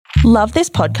Love this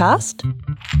podcast?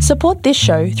 Support this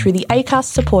show through the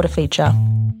Acast supporter feature.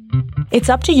 It's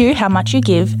up to you how much you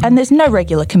give, and there's no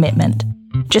regular commitment.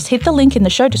 Just hit the link in the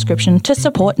show description to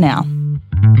support now.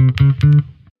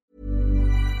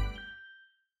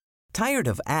 Tired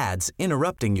of ads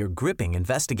interrupting your gripping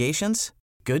investigations?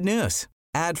 Good news.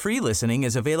 Ad-free listening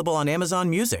is available on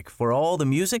Amazon Music for all the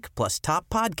music plus top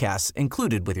podcasts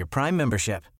included with your Prime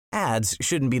membership. Ads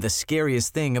shouldn't be the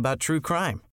scariest thing about true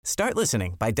crime. Start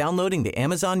listening by downloading the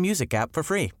Amazon Music app for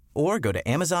free or go to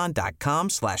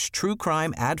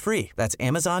amazon.com/truecrime ad-free. That's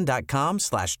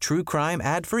amazon.com/truecrime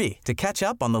ad-free to catch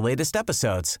up on the latest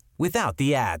episodes without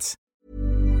the ads.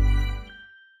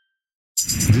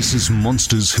 This is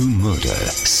Monsters Who Murder,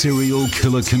 Serial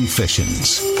Killer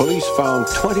Confessions. Police found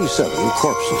 27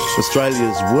 corpses.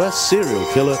 Australia's worst serial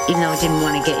killer. Even though I didn't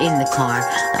want to get in the car,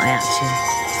 I had to.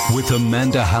 With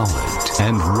Amanda Howard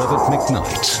and Robert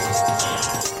McKnight.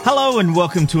 Hello and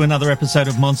welcome to another episode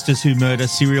of Monsters Who Murder,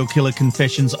 Serial Killer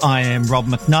Confessions. I am Rob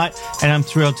McKnight and I'm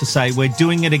thrilled to say we're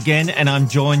doing it again, and I'm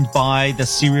joined by the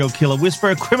serial killer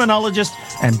whisperer, criminologist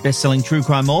and best-selling true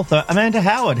crime author, Amanda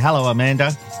Howard. Hello,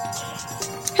 Amanda.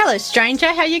 Hello,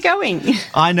 stranger. How you going?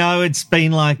 I know it's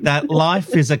been like that.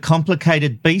 Life is a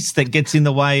complicated beast that gets in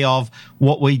the way of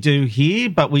what we do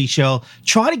here, but we shall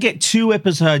try to get 2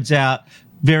 episodes out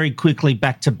very quickly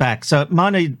back to back. So it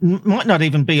might not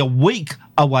even be a week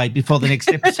away before the next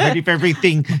episode if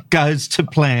everything goes to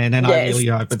plan, and I really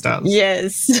hope it does.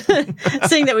 Yes.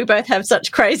 Seeing that we both have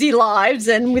such crazy lives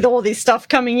and with all this stuff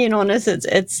coming in on us,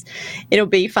 it'll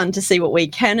be fun to see what we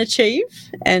can achieve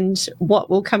and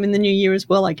what will come in the new year as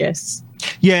well, I guess.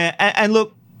 Yeah, and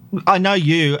look, I know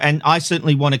you, and I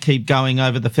certainly want to keep going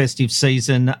over the festive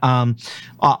season.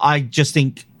 I just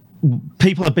think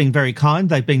people have been very kind.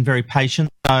 They've been very patient.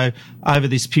 So over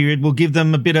this period, we'll give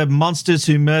them a bit of Monsters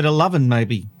Who Murder lovin',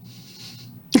 maybe.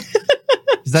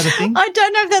 Is that a thing? I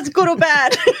don't know if that's good or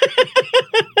bad.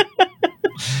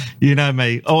 You know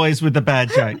me, always with the bad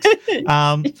jokes.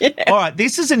 Yeah. All right,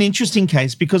 this is an interesting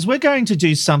case because we're going to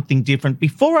do something different.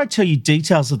 Before I tell you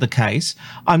details of the case,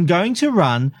 I'm going to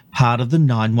run part of the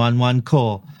 911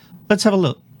 call. Let's have a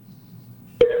look.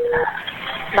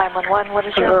 911, what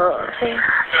is your emergency?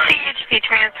 CHP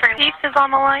transfer. Chief is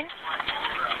on the line.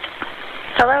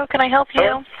 Hello, can I help you?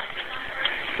 Hello?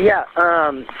 Yeah,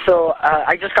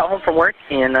 I just got home from work,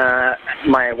 and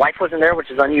my wife wasn't there,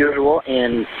 which is unusual,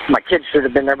 and my kids should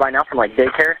have been there by now from,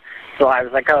 daycare. So I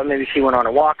was like, oh, maybe she went on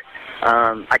a walk.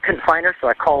 I couldn't find her, so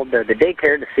I called the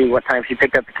daycare to see what time she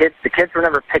picked up the kids. The kids were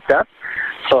never picked up,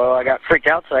 so I got freaked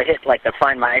out, so I hit, the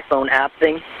Find My iPhone app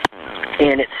thing,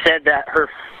 and it said that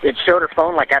it showed her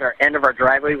phone, at our end of our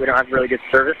driveway. We don't have really good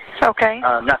service. Okay.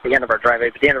 Not the end of our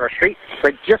driveway, but the end of our street. So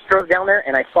I just drove down there,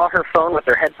 and I saw her phone with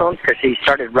her headphones because she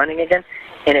started running again.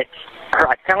 And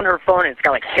I found her phone, and it's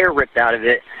got, hair ripped out of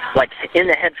it, in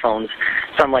the headphones.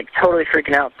 So I'm, totally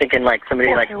freaking out, thinking,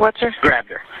 somebody, grabbed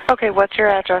her. Okay, what's your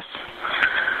address?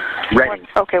 Redding.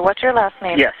 Okay, what's your last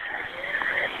name? Yes.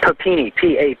 Papini,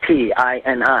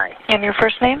 P-A-P-I-N-I. And your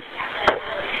first name?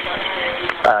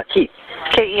 Keith.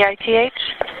 K-E-I-T-H?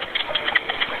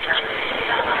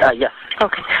 Yes.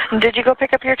 Okay. And did you go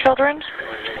pick up your children?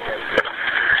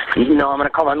 No, I'm going to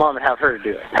call my mom and have her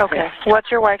do it. Okay.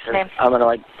 What's your wife's name? I'm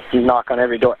going to, knock on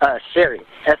every door. Sherry.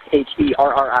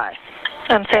 S-H-E-R-R-I.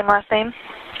 And same last name?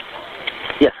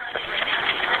 Yes.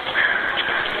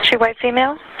 She white,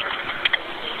 female?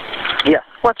 Yes.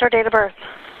 What's her date of birth?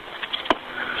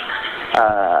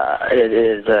 It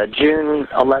is June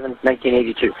 11th,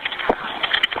 1982.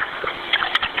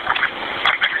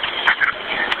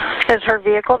 Is her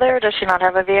vehicle there, or does she not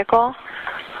have a vehicle?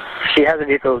 She has a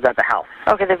vehicle at the house.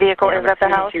 Okay, the vehicle is at the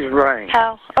house? She's running.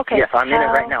 How? Okay. Yes, I'm in it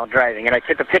right now driving, and I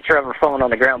took a picture of her phone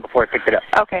on the ground before I picked it up.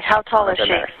 Okay, how tall is she?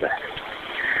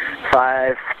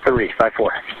 5'3",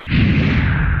 5'4".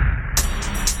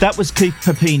 That was Keith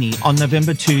Papini on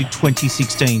November 2,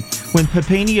 2016. When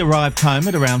Papini arrived home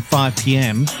at around 5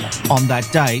 p.m. on that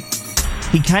date,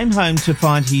 he came home to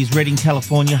find his Redding,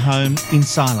 California home in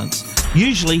silence.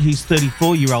 Usually his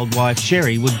 34-year-old wife,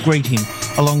 Sherry, would greet him,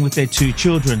 along with their 2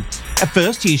 children. At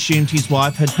first, he assumed his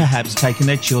wife had perhaps taken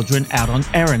their children out on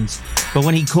errands. But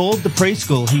when he called the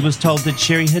preschool, he was told that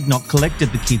Sherry had not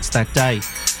collected the kids that day.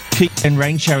 Keith then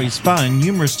rang Sherry's phone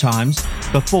numerous times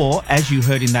before, as you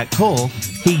heard in that call,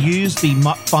 he used the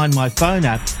Find My Phone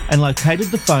app and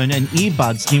located the phone and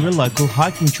earbuds near a local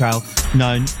hiking trail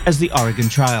known as the Oregon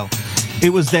Trail.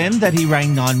 It was then that he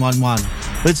rang 911.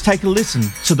 Let's take a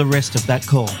listen to the rest of that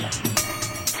call.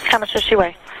 How much does she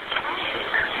weigh?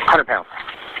 100 pounds.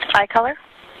 Eye color?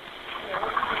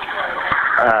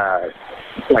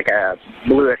 Like a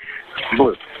bluish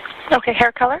blue. Okay,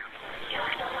 hair color?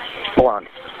 Blonde.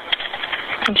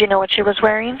 Do you know what she was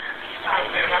wearing?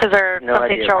 Is there No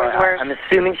something idea. she always wears? I'm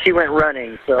assuming she went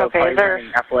running, so Okay, probably is there-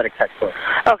 running athletic type clothes.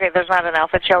 Okay, there's not an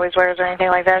outfit she always wears or anything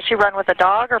like that. Does she run with a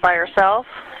dog or by herself?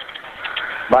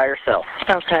 By herself.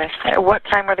 Okay. What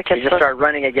time were the kids We just started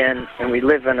running again, and we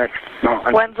live in a... No,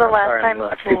 When's the last time?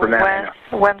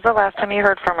 When's the last time you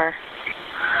heard from her?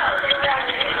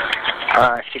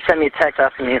 She sent me a text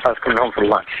asking me if I was coming home for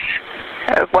lunch.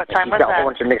 What time was She's got a that? whole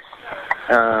bunch of mixed...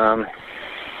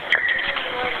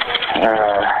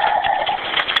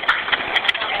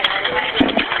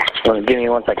 give me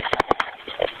 1 second.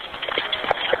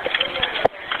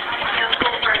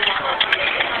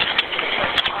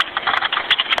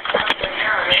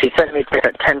 She sent me a text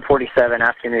at 10:47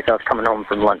 asking me if I was coming home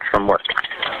from lunch from work.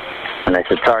 And I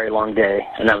said, sorry, long day.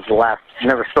 And that was the last.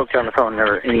 Never spoke to her on the phone,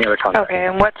 never any other contact. Okay,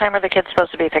 and what time are the kids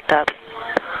supposed to be picked up?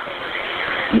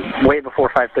 Way before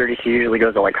 5:30, she usually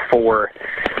goes at like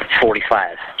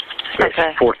 4:45.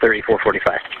 Okay. 4:30,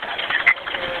 4:45.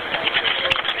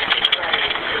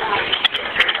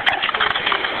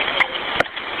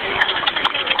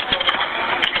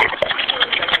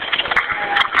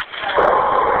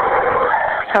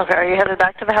 Okay, are you headed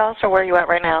back to the house, or where are you at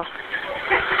right now?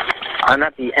 I'm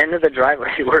at the end of the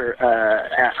driveway where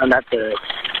I'm at the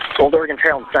Old Oregon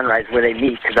Trail and Sunrise where they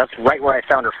meet, because that's right where I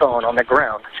found her phone on the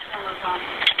ground.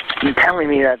 You're telling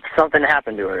me that something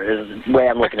happened to her is the way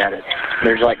I'm looking at it.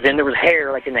 Then there was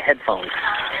hair like in the headphones,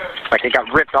 like it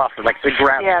got ripped off of like the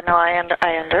ground. Yeah, no, I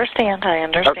understand.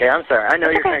 Okay, I'm sorry. I know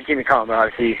you're trying to keep me calm,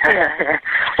 obviously. Yeah.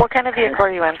 What kind of vehicle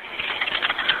are you in?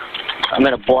 I'm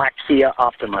in a black Kia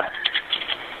Optima.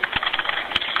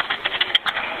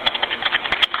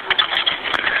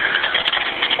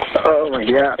 Oh my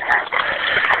God.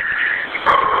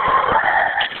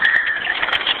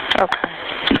 Okay.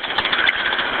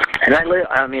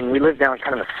 And we live down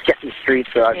kind of a sketchy street,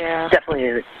 so I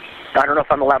definitely, I don't know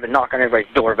if I'm allowed to knock on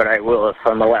everybody's door, but I will if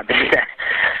I'm allowed to do that.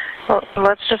 Well,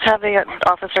 let's just have the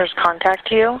officers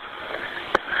contact you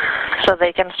so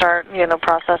they can start,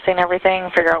 processing everything,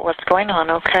 figure out what's going on,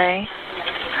 okay?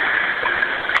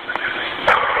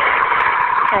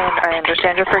 And I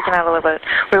understand you're freaking out a little bit.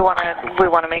 We want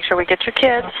to make sure we get your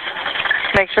kids,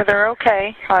 make sure they're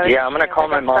okay. Yeah, I'm going to call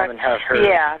my mom and have her.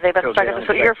 Yeah, they've been stuck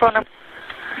at your phone number.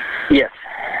 Yes.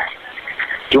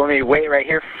 Do you want me to wait right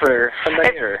here for somebody?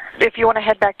 If you want to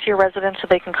head back to your residence so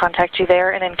they can contact you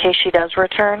there, and in case she does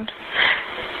return.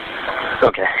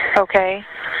 Okay. Okay.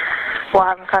 We'll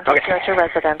have them contact you at your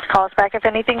residence. Call us back if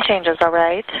anything changes, all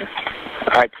right?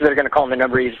 All right, so they're going to call the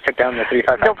number you just took down, the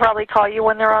 355? They'll probably call you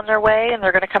when they're on their way, and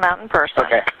they're going to come out in person.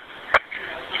 Okay.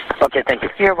 Okay, thank you.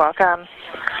 You're welcome.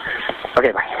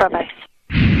 Okay, bye. Bye-bye.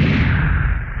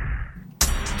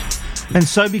 And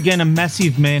so began a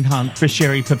massive manhunt for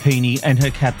Sherry Papini and her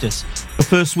captors. The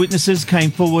first witnesses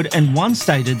came forward, and one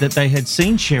stated that they had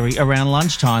seen Sherry around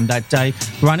lunchtime that day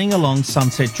running along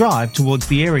Sunset Drive towards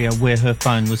the area where her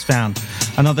phone was found.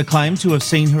 Another claimed to have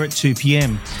seen her at 2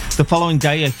 p.m. The following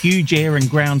day, a huge air and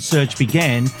ground search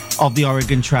began of the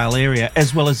Oregon Trail area,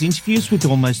 as well as interviews with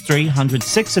almost 300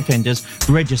 sex offenders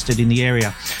registered in the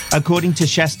area. According to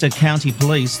Shasta County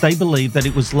Police, they believe that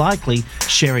it was likely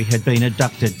Sherry had been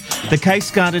abducted. The case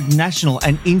garnered national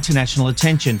and international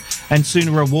attention, and soon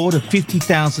a reward of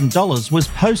 $50,000 was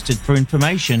posted for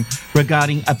information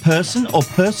regarding a person or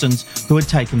persons who had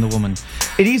taken the woman.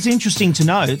 It is interesting to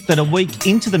note that a week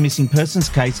into the missing persons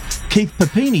case, Keith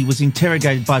Papini was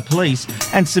interrogated by police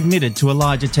and submitted to a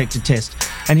lie detector test,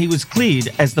 and he was cleared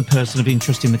as the person of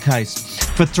interest in the case.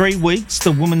 For 3 weeks,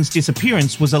 the woman's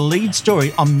disappearance was a lead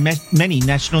story on many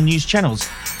national news channels,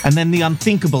 and then the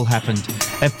unthinkable happened.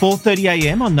 At 4:30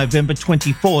 a.m. on November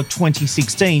 24,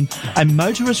 2016, a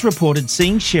motorist reported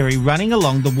seeing Sherry running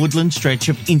along the woodland stretch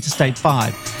of Interstate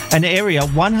 5, an area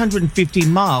 150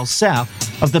 miles south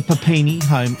of the Papini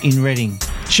home in Redding.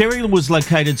 Sherry was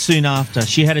located soon after.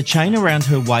 She had a chain around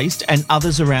her waist and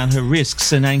others around her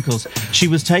wrists and ankles. She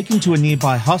was taken to a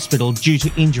nearby hospital due to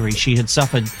injury she had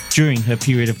suffered during her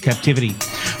period of captivity.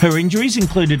 Her injuries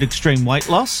included extreme weight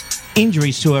loss,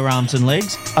 injuries to her arms and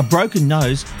legs, a broken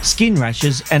nose, skin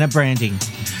rashes, and a branding.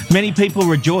 Many people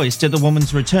rejoiced at the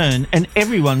woman's return, and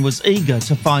everyone was eager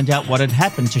to find out what had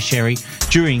happened to Sherry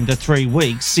during the 3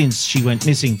 weeks since she went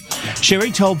missing.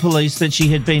 Sherry told police that she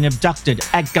had been abducted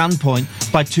at gunpoint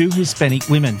by 2 Hispanic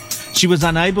women. She was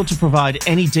unable to provide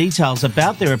any details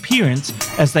about their appearance,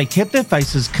 as they kept their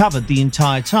faces covered the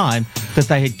entire time that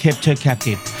they had kept her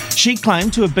captive. She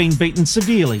claimed to have been beaten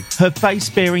severely, her face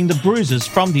bearing the bruises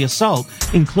from the assault,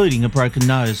 including a broken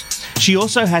nose. She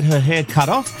also had her hair cut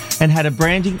off and had a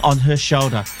branding on her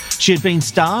shoulder. She had been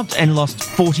starved and lost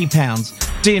 40 pounds.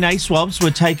 DNA swabs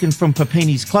were taken from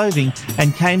Papini's clothing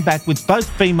and came back with both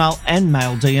female and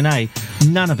male DNA,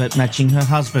 none of it matching her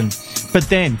husband. But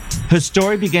then, her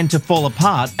story began to fall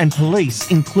apart and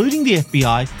police, including the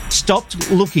FBI,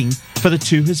 stopped looking for the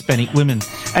two Hispanic women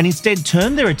and instead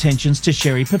turned their attentions to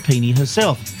Sherry Papini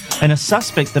herself and a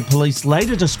suspect that police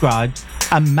later described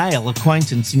a male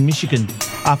acquaintance in Michigan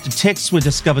after texts were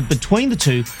discovered between the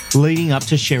two leading up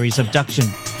to Sherry's abduction.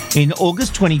 In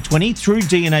August 2020, through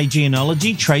DNA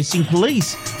genealogy tracing,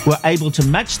 police were able to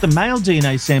match the male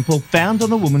DNA sample found on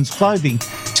the woman's clothing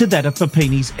to that of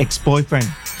Papini's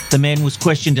ex-boyfriend. The man was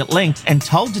questioned at length and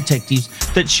told detectives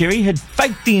that Sherry had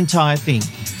faked the entire thing.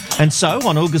 And so,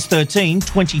 on August 13,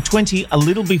 2020, a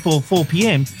little before 4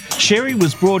 p.m, Sherry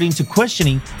was brought into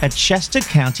questioning at Shasta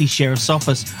County Sheriff's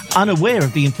Office, unaware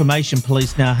of the information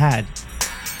police now had.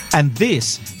 And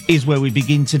this is where we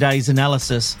begin today's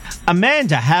analysis.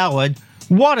 Amanda Howard,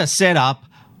 what a setup,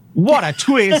 what a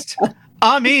twist.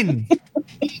 I'm in.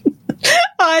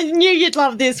 I knew you'd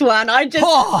love this one. I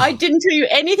didn't tell you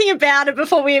anything about it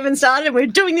before we even started. We're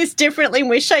doing this differently and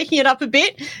we're shaking it up a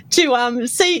bit to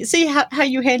see how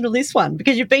you handle this one,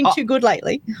 because you've been too good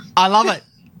lately. I love it.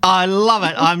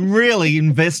 I'm really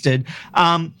invested.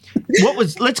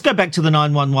 Let's go back to the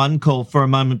 911 call for a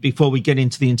moment before we get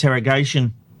into the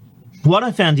interrogation. What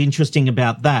I found interesting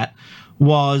about that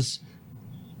was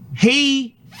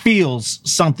he feels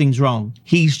something's wrong.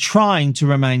 He's trying to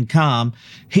remain calm.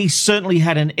 He certainly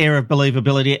had an air of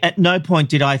believability. At no point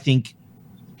did I think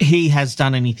he has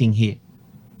done anything here.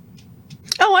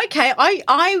 Oh, okay.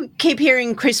 I keep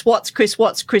hearing Chris Watts.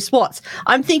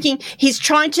 I'm thinking he's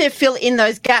trying to fill in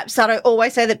those gaps that I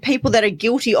always say that people that are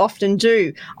guilty often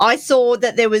do. I saw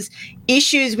that there was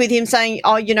issues with him saying,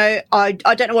 I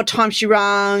don't know what time she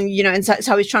rang, and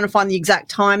so he's trying to find the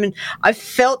exact time. And I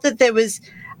felt that there was,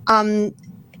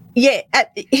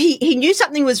 he knew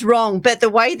something was wrong, but the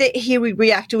way that he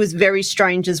reacted was very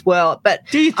strange as well. But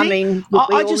do you think, we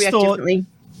all react differently.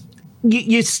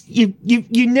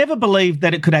 You never believed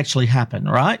that it could actually happen,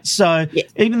 right? So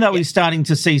even though he's starting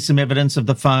to see some evidence of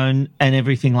the phone and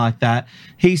everything like that,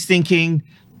 he's thinking,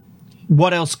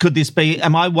 what else could this be?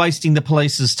 Am I wasting the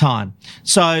police's time?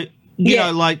 So,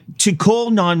 to call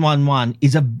 911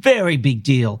 is a very big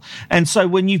deal. And so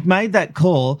when you've made that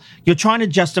call, you're trying to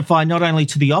justify not only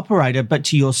to the operator, but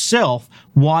to yourself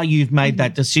why you've made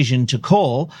that decision to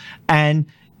call. And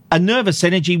a nervous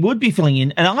energy would be filling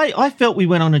in. And I felt we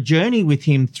went on a journey with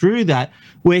him through that,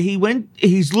 where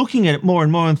he's looking at it more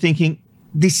and more and thinking,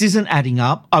 this isn't adding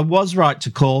up. I was right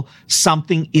to call.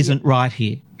 Something isn't right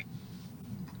here.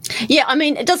 Yeah, I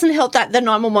mean, it doesn't help that the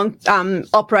 911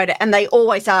 operator, and they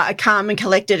always are calm and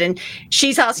collected, and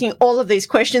she's asking all of these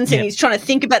questions, and he's trying to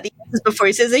think about the answers before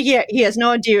he says he has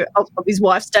no idea of his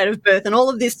wife's date of birth and all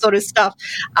of this sort of stuff.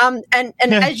 And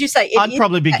as you say, I'd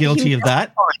probably be guilty of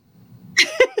that.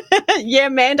 Yeah,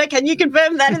 Amanda, can you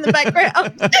confirm that in the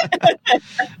background?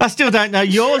 I still don't know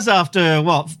yours after,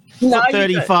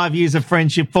 35 years of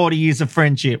friendship, 40 years of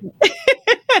friendship.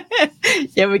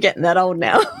 Yeah, we're getting that old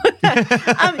now.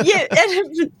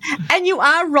 And you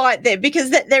are right there,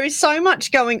 because there is so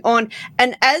much going on.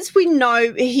 And as we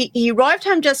know, he arrived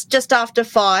home just after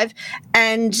 5,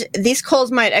 and this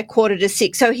call's made at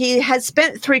 5:45. So he has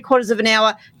spent 3/4 of an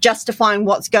hour justifying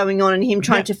what's going on and him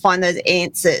trying to find those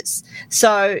answers.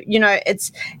 So,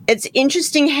 it's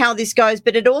interesting how this goes,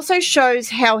 but it also shows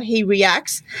how he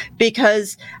reacts,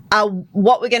 because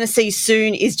what we're going to see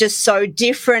soon is just so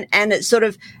different, and it sort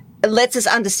of lets us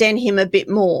understand him a bit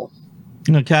more.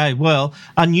 Okay, well,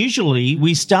 unusually,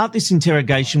 we start this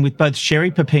interrogation with both Sherry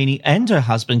Papini and her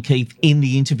husband, Keith, in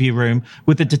the interview room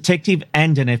with a detective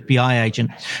and an FBI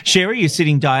agent. Sherry is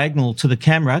sitting diagonal to the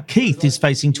camera. Keith is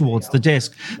facing towards the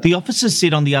desk. The officers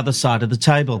sit on the other side of the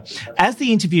table. As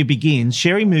the interview begins,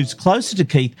 Sherry moves closer to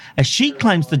Keith as she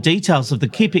claims the details of the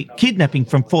kidnapping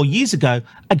from 4 years ago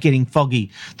are getting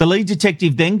foggy. The lead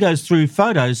detective then goes through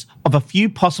photos of a few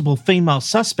possible female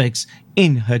suspects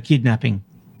in her kidnapping.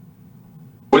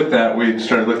 With that, we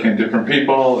started looking at different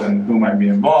people and who might be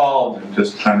involved and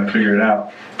just trying to figure it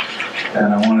out.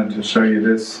 And I wanted to show you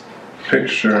this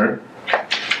picture.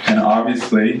 And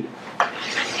obviously,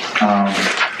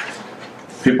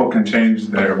 people can change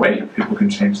their weight, people can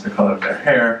change the color of their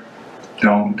hair.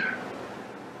 Don't.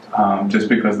 Just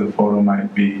because the photo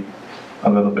might be a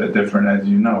little bit different, as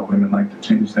you know, women like to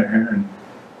change their hair and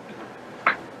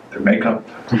their makeup,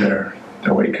 their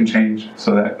weight can change,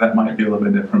 so that might be a little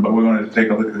bit different. But we wanted to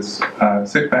take a look at this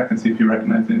six-pack and see if you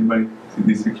recognize anybody. See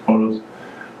these 6 photos.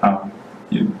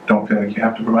 You don't feel like you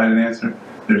have to provide an answer.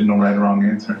 There's no right or wrong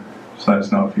answer. Just let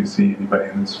us know if you see anybody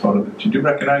in this photo that you do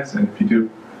recognize, and if you do,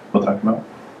 we'll talk about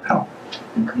how.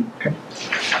 Okay.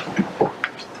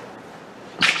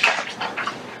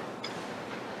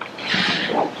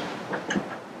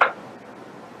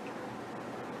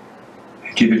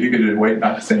 Keith, if you could just wait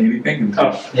not to say anything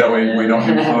until that way we don't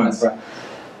influence. Right.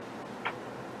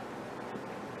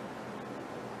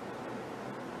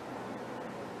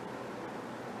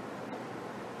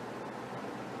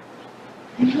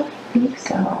 I don't think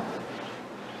so.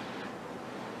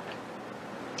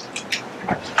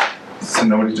 So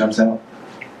nobody jumps out?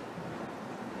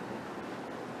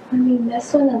 I mean,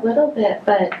 this one a little bit,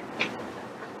 but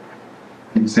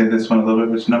Can you say this one a little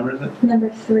bit? Which number is it?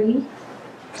 number 3.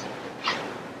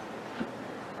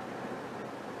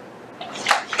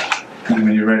 And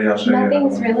when you're ready, I'll show you.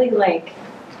 Nothing's really like,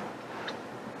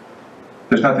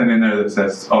 There's nothing in there that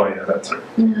says, oh yeah, that's her.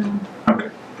 no. Okay.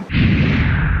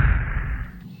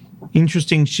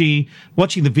 Interesting.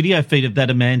 Watching the video feed of that,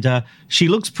 Amanda, she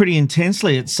looks pretty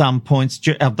intensely at some points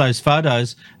of those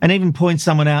photos and even points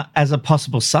someone out as a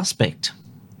possible suspect.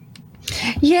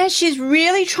 Yeah, she's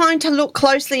really trying to look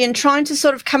closely and trying to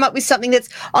sort of come up with something that's,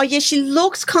 oh yeah, she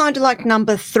looks kind of like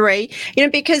number 3,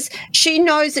 because she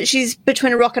knows that she's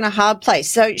between a rock and a hard place.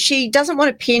 So she doesn't want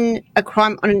to pin a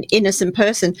crime on an innocent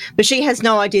person, but she has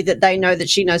no idea that they know that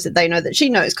she knows that they know that she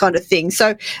knows, kind of thing.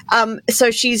 So,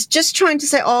 so she's just trying to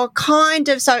say, oh, kind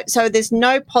of. So there's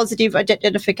no positive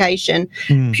identification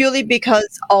purely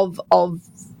because of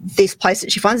this place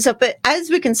that she finds herself. But as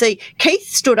we can see, Keith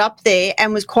stood up there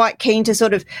and was quite keen to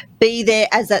sort of be there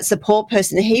as that support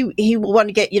person. He will want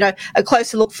to get, a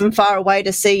closer look from far away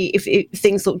to see if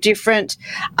things look different,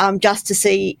 just to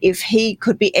see if he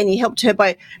could be any help to her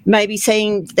by maybe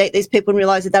seeing these people and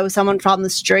realise that they were someone from the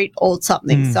street or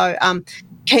something. So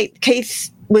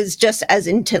Keith was just as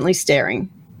intently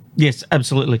staring. Yes,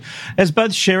 absolutely. As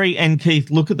both Sherry and Keith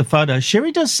look at the photo,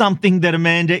 Sherry does something that,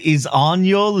 Amanda, is on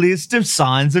your list of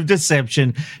signs of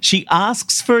deception. She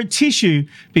asks for a tissue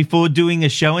before doing a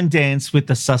show and dance with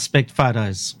the suspect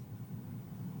photos.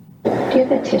 Do you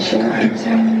have a tissue?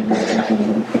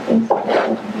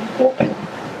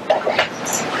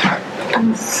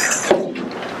 I'm sorry.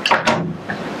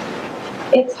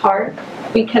 It's hard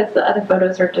because the other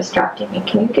photos are distracting me.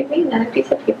 Can you give me another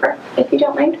piece of paper, if you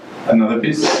don't mind? Another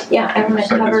piece? Yeah, I want to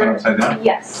cover. Like this one upside down?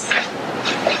 Yes.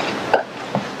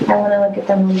 I want to look at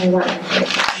them one by one.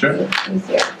 Sure. It's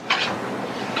easier.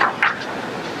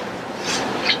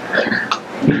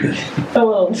 A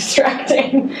little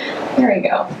distracting. There we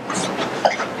go.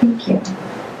 Thank you.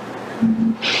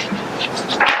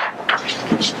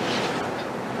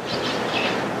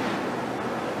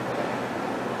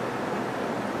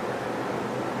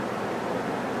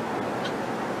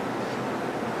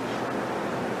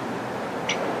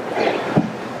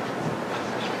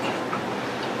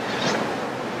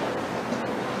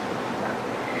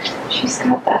 She's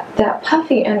got that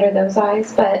puffy under those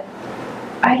eyes, but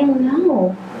I don't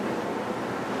know.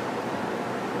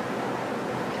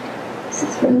 This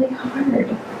is really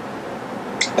hard.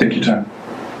 Take your time.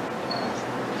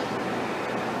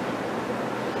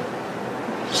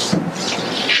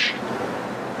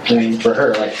 I mean, for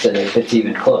her, like I said, if it's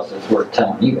even close, it's worth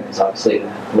telling you guys, obviously,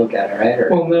 to look at it, right? Or,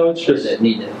 well, no, it's just, it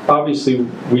need to... obviously,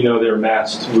 we know they're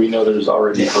masked. We know there's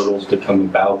already hurdles to come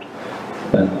about.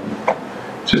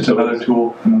 Just another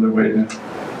tool, another way to...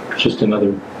 Just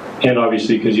another... And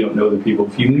obviously, because you don't know the people.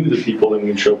 If you knew the people, then we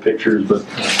can show pictures, but...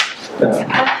 Let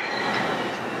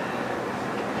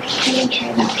me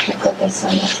try that trick with this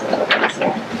one. That's a little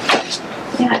easier.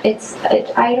 Yeah,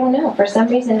 I don't know. For some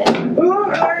reason, it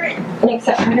makes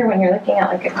it harder when you're looking at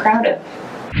like a crowd of...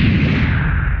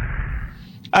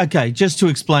 Okay, just to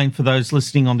explain for those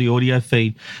listening on the audio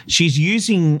feed, she's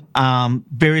using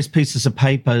various pieces of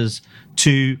papers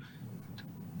to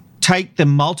take the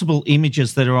multiple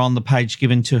images that are on the page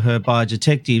given to her by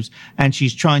detectives, and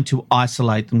she's trying to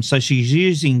isolate them. So she's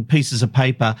using pieces of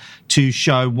paper to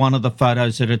show one of the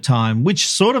photos at a time, which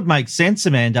sort of makes sense,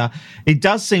 Amanda. It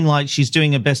does seem like she's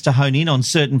doing her best to hone in on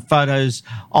certain photos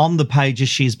on the pages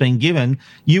she's been given.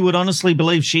 You would honestly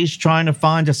believe she's trying to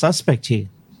find a suspect here.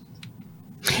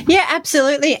 Yeah,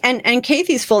 absolutely. And Keith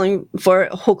is falling for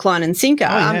hook, line and sinker.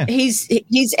 Oh, yeah. He's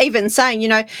even saying,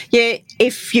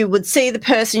 if you would see the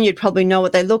person, you'd probably know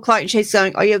what they look like. And she's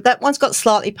going, oh, yeah, that one's got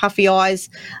slightly puffy eyes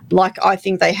like I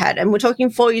think they had. And we're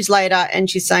talking 4 years later, and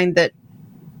she's saying that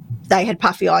they had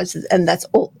puffy eyes, and that's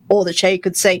all all that she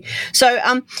could see. So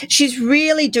she's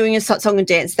really doing a song and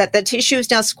dance. That the tissue is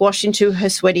now squashed into her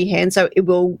sweaty hand, so it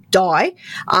will die.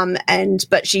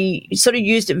 But she sort of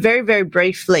used it very, very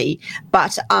briefly.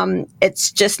 But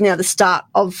it's just now the start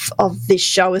of this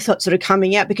show is sort of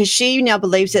coming out, because she now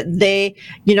believes that they're,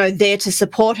 there to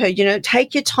support her.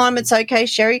 Take your time. It's okay,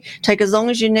 Sherry. Take as long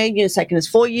as you need. It's taken us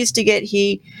 4 years to get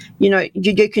here.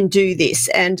 You can do this.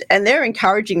 And they're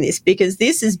encouraging this because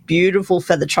this is beautiful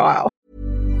for the trial.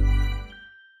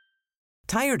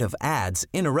 Tired of ads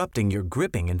interrupting your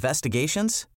gripping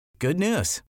investigations? Good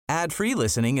news. Ad-free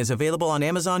listening is available on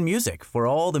Amazon Music for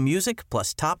all the music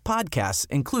plus top podcasts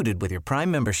included with your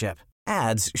Prime membership.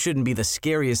 Ads shouldn't be the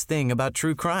scariest thing about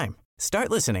true crime.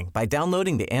 Start listening by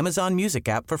downloading the Amazon Music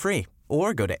app for free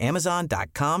or go to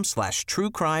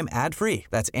amazon.com/truecrime ad-free.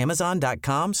 That's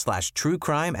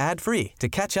amazon.com/truecrime ad-free to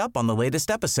catch up on the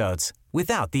latest episodes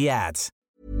without the ads.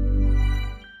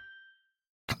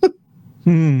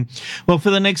 Well,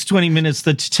 for the next 20 minutes,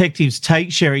 the detectives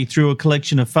take Sherry through a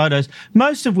collection of photos,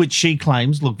 most of which she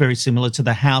claims look very similar to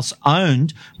the house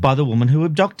owned by the woman who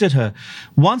abducted her.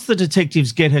 Once the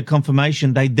detectives get her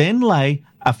confirmation, they then lay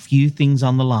a few things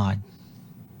on the line.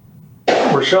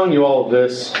 We're showing you all of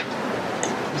this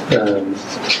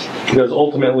because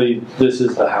ultimately this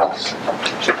is the house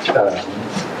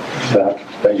that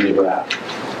you were at.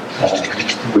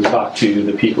 We talked to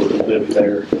the people who live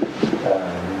there.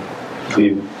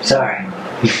 We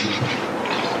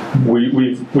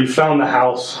found the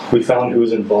house. We found who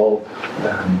was involved.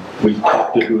 We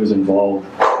talked to who was involved.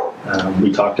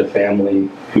 We talked to family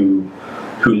who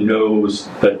knows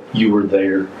that you were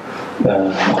there,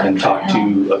 and talked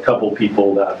to a couple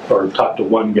people talked to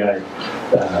one guy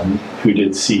who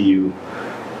did see you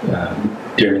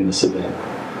during this event.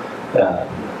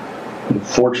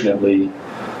 Unfortunately,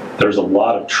 there's a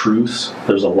lot of truths.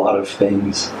 There's a lot of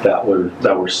things that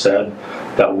were said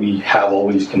that we have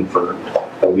always confirmed.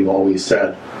 That we've always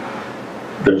said.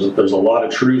 There's a lot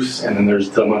of truths, and then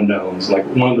there's some unknowns. Like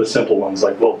one of the simple ones,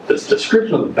 like, well, this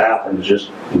description of the bathroom is just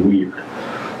weird.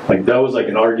 Like that was like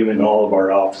an argument in all of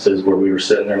our offices where we were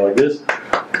sitting there like this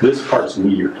part's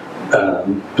weird.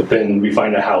 But then we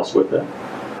find a house with it.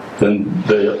 Then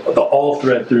the all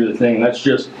thread through the thing, that's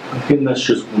just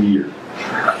weird.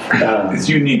 It's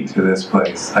unique to this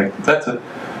place. Like that's a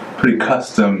pretty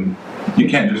custom. You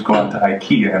can't just go out to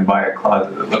IKEA and buy a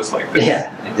closet that looks like this. Yeah,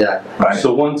 exactly. Right.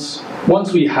 So once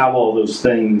we have all those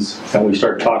things and we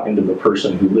start talking to the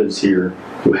person who lives here,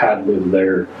 who had lived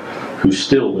there, who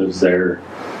still lives there,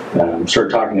 start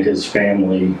talking to his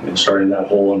family and starting that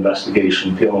whole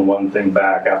investigation, peeling one thing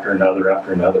back after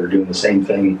another, doing the same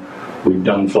thing we've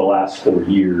done for the last 4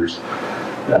 years.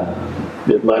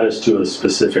 It led us to a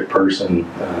specific person,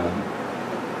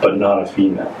 but not a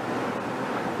female.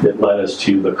 It led us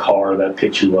to the car that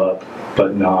picked you up,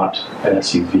 but not an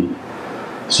SUV.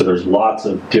 So there's lots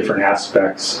of different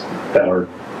aspects that are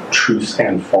truths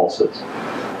and falses.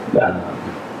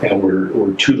 And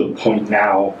we're to the point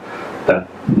now that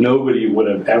nobody would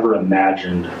have ever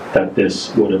imagined that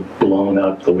this would have blown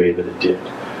up the way that it did.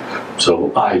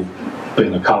 So I've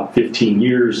been a cop 15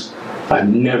 years. I've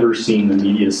never seen the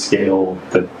media scale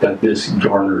that this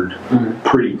garnered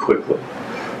pretty quickly.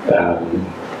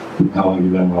 How long have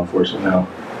you been in law enforcement now?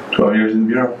 12 years in the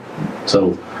Bureau.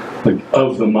 So, like,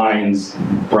 of the minds,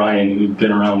 Brian, who've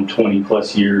been around 20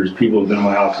 plus years, people who've been in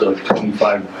my office like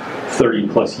 25, 30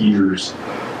 plus years,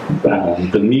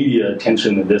 the media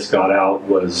attention that this got out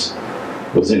was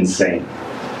insane.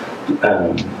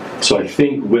 So I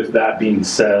think with that being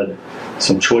said,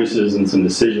 some choices and some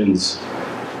decisions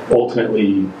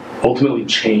ultimately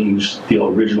changed the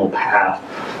original path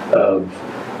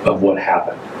of what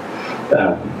happened.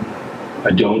 I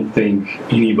don't think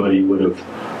anybody would have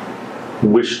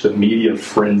wished the media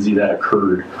frenzy that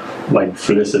occurred, like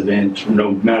for this event,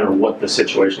 no matter what the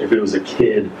situation, if it was a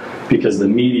kid, because the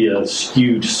media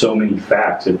skewed so many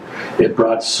facts. It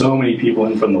brought so many people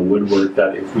in from the woodwork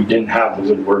that if we didn't have the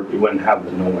woodwork, we wouldn't have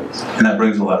the noise. And that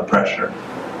brings a lot of pressure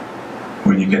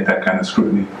when you get that kind of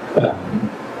scrutiny.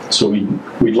 So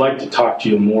we'd like to talk to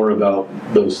you more about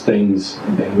those things,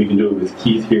 and we can do it with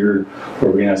Keith here, or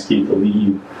we can ask Keith to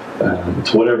leave.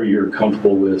 It's whatever you're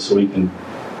comfortable with, so we can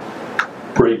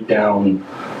break down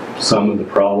some of the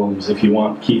problems. If you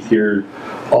want Keith here,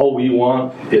 all we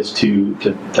want is to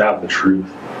have the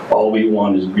truth. All we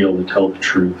want is to be able to tell the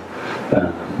truth.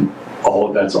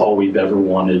 That's all we've ever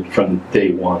wanted from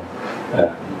day one.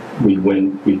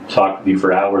 We've talked with you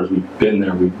for hours, we've been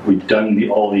there, we've done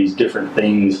all these different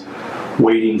things,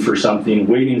 waiting for something,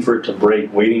 waiting for it to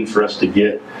break, waiting for us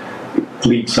to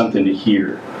leak something to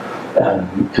hear.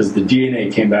 because the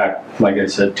DNA came back, like I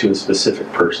said, to a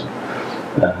specific person.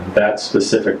 That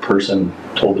specific person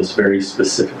told us very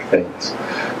specific things.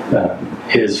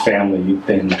 His family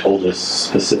then told us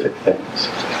specific things.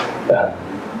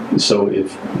 So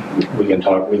if we can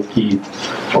talk with Keith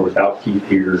or without Keith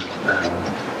here,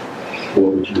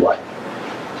 what would you like?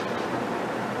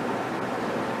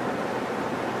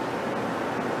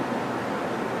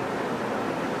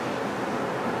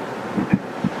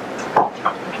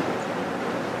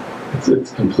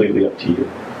 It's completely up to you.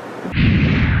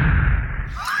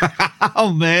 Oh,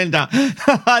 Amanda,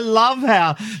 I love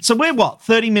how... So we're,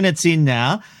 30 minutes in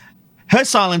now? Her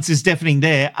silence is deafening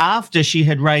there after she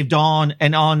had raved on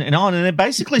and on and on, and they're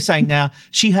basically saying now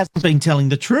she hasn't been telling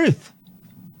the truth.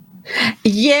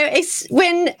 Yeah, it's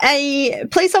when a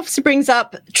police officer brings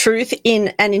up truth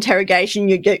in an interrogation,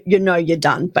 you know you're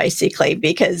done, basically,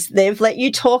 because they've let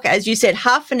you talk. As you said,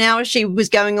 half an hour she was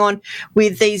going on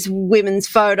with these women's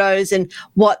photos and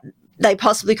what they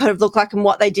possibly could have looked like and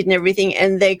what they did and everything,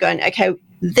 and they're going, okay,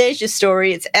 there's your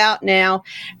story. It's out now.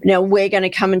 Now we're going to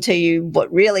come and tell you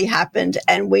what really happened,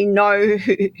 and we know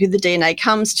who the DNA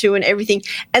comes to and everything.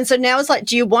 And so now it's like,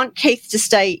 do you want Keith to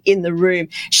stay in the room?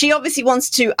 She obviously wants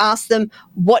to ask them,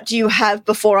 what do you have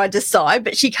before I decide?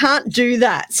 But she can't do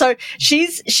that. So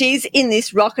she's in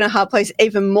this rock and a hard place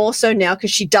even more so now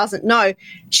because she doesn't know.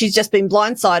 She's just been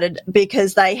blindsided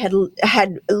because they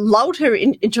had lulled her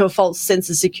into a false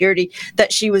sense of security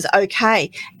that she was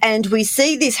okay. And we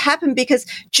see this happen because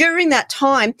during that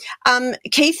time,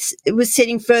 Keith was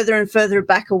sitting further and further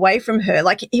back away from her.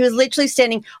 Like he was literally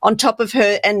standing on top of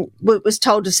her and was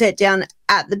told to sit down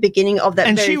at the beginning of that.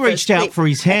 And she reached out for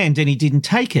his hand and he didn't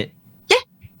take it. Yeah.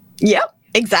 Yep.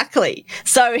 Exactly.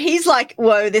 So he's like,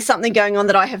 whoa, there's something going on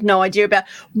that I have no idea about.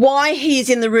 Why he's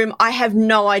in the room, I have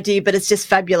no idea, but it's just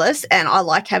fabulous. And I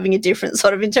like having a different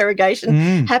sort of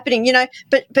interrogation happening, you know,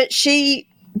 but she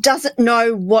doesn't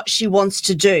know what she wants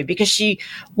to do because she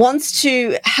wants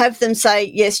to have them say,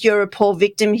 yes, you're a poor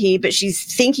victim here, but she's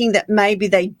thinking that maybe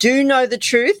they do know the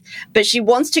truth, but she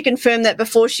wants to confirm that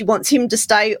before she wants him to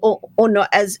stay or not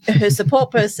as her support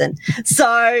person.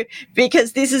 So,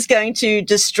 because this is going to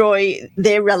destroy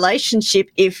their relationship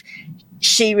if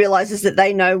she realizes that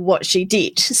they know what she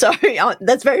did. So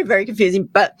that's very, very confusing.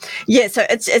 But yeah, so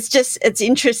it's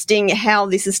interesting how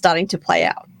this is starting to play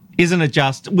out. Isn't it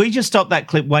just? We just stopped that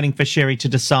clip waiting for Sherry to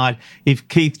decide if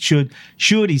Keith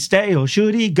should he stay or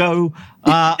should he go?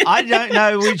 I don't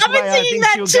know which way I think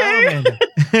she'll go,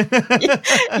 Amanda.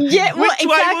 Yeah, well, which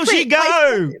way will she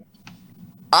go?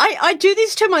 I do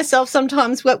this to myself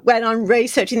sometimes when I'm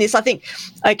researching this. I think,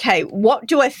 okay, what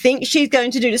do I think she's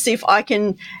going to do to see if I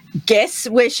can guess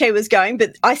where she was going?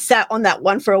 But I sat on that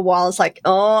one for a while. It's like,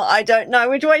 oh, I don't know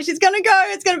which way she's going to go.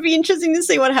 It's going to be interesting to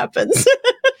see what happens.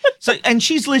 So, and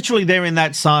she's literally there in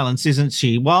that silence, isn't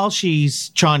she? While she's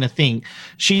trying to think,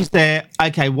 she's there.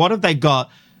 Okay, what have they got?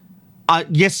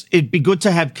 Yes, it'd be good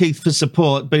to have Keith for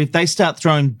support, but if they start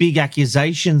throwing big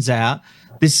accusations out,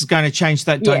 this is going to change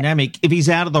that dynamic. If he's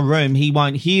out of the room, he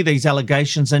won't hear these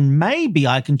allegations, and maybe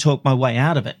I can talk my way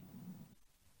out of it.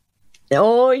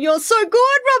 Oh, you're so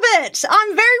good, Robert.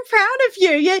 I'm very proud of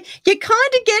you. You're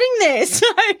kind of getting there. So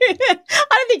I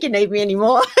don't think you need me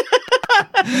anymore.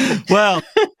 Well,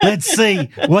 let's see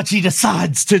what she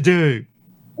decides to do.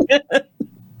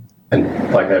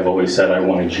 And like I've always said, I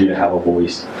wanted you to have a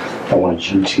voice. I wanted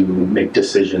you to make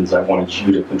decisions. I wanted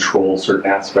you to control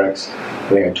certain aspects. I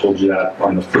think I told you that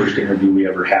on the first interview we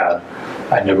ever had.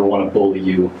 I never want to bully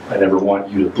you. I never want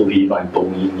you to believe I'm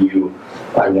bullying you.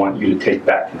 I want you to take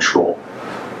back control.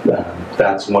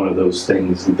 That's one of those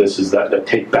things. This is the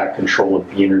take back control of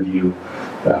the interview,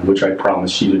 which I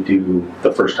promised you to do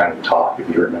the first time we talked, if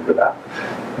you remember that.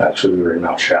 Actually, we were in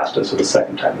Mount Shasta, so the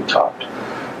second time we talked.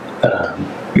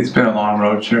 It's been a long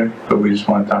road, Sherry, but we just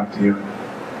want to talk to you.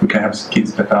 We can have Keith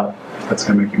step out. That's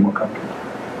going to make you more comfortable.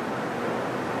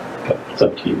 It's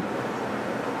up to you.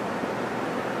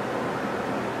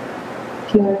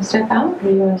 Do you want to step out or do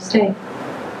you want to stay?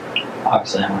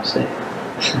 Obviously, I want to stay.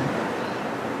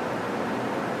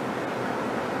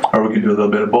 Or we could do a little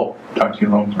bit of both. Talk to you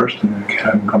alone first and then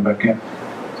have him come back in.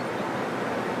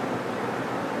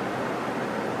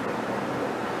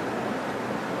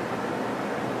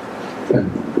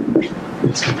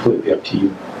 It's completely up to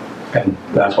you. And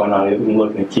that's why I'm not even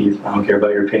looking at Keith. I don't care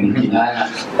about your opinion, Keith.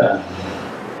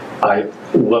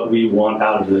 What we want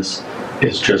out of this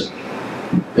is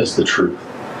the truth.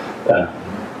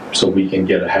 So we can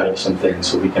get ahead of some things,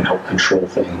 so we can help control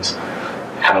things,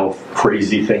 how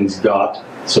crazy things got.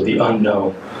 So the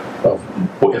unknown of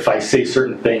if I say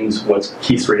certain things, what's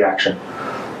Keith's reaction?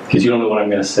 because you don't know what I'm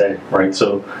going to say, right?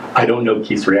 So I don't know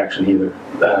Keith's reaction either.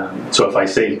 So if I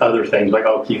say other things like,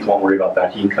 oh, Keith won't worry about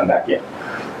that, he can come back in.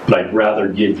 But I'd rather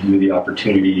give you the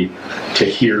opportunity to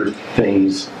hear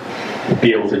things,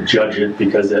 be able to judge it,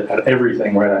 because at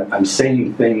everything, right, I'm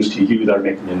saying things to you that are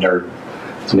making you nervous.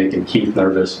 It's making Keith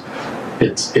nervous.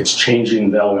 It's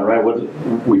changing the element,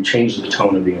 right? We changed the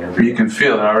tone of the interview. You can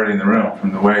feel it already in the room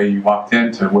from the way you walked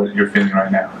in to what you're feeling right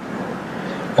now.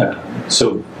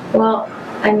 Well,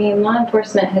 I mean, law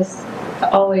enforcement has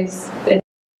always been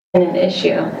an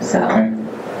issue, so. Okay.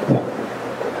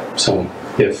 So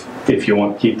if you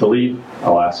want Keith to leave,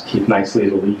 I'll ask Keith nicely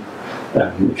to leave.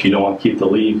 If you don't want Keith to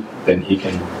leave, then he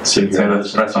can sit here and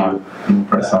listen press on.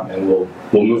 Press on. And we'll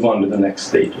move on to the next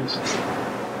stages.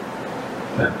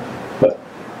 But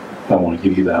I want to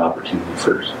give you that opportunity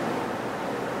first.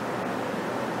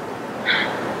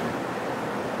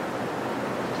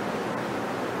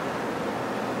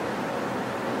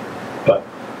 But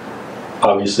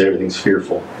obviously everything's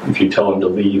fearful. If you tell him to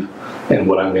leave and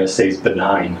what I'm going to say is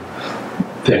benign,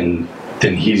 then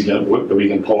we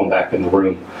can pull him back in the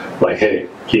room. Like, hey,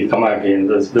 Keith, come back in.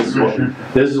 This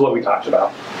is what we talked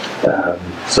about.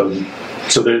 So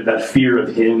that fear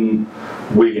of him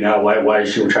wigging out. Why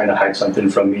is she trying to hide something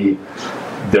from me?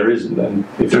 There is none.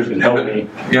 If you can help me.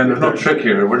 Yeah, there's no trick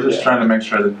here. We're just trying to make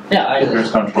sure that you're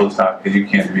comfortable to talk, because you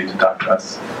can't be to talk to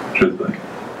us, truthfully.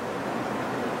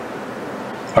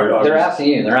 They're asking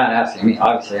you. They're not asking me.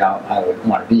 Obviously, I would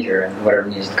want to be here, and whatever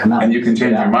needs to come out. And you can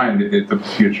change your mind in the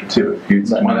future too if you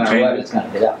want to change it. It's going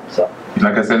to get out. So,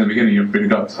 like I said in the beginning, you're free to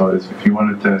go. So if you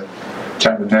wanted to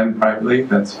chat with them privately,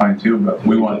 that's fine too. But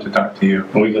we want to talk to you.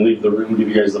 And we can leave the room, give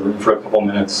you guys the room for a couple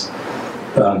minutes.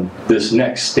 This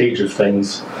next stage of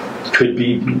things could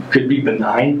be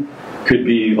benign. Could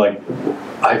be like,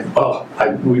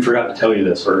 we forgot to tell you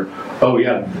this, or oh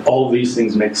yeah, all of these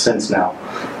things make sense now.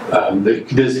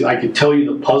 I could tell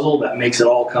you the puzzle that makes it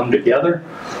all come together,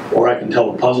 or I can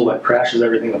tell the puzzle that crashes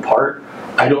everything apart.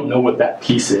 I don't know what that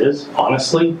piece is,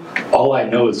 honestly. All I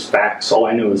know is facts. All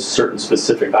I know is certain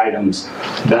specific items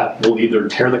that will either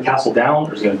tear the castle down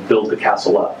or is going to build the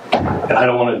castle up. And I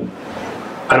don't want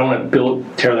to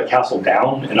tear the castle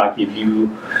down and not give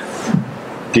you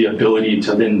the ability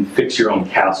to then fix your own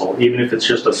castle. Even if it's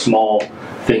just a small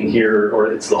thing here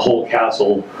or it's the whole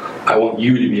castle, I want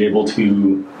you to be able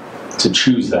to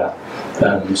choose that.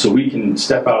 So we can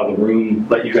step out of the room,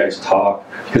 let you guys talk,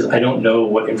 because I don't know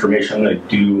what information I'm going to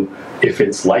do, if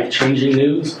it's life-changing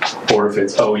news or if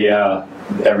it's, oh yeah,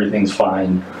 everyth's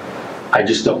fine. I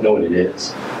just don't know what it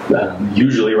is.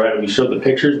 Usually, right, we show the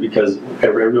pictures because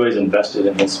everybody's invested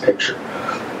in this picture.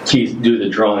 Keith do the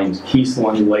drawings. Keith's the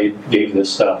one who gave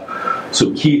this stuff.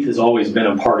 So Keith has always been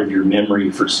a part of your memory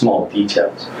for small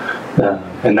details.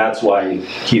 And that's why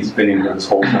Keith's been in here this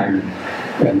whole time.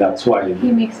 And that's why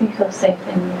he makes me feel safe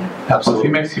in you. Absolutely. Well, if he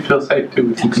makes you feel safe too,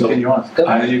 we can continue on.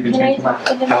 And you can change your mind.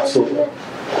 Absolutely.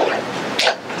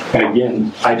 And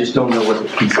again, I just don't know what the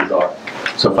pieces are.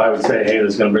 So if I would say, hey,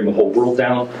 this is going to bring the whole world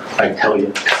down, I'd tell you,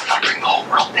 it's going to bring the whole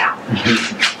world down.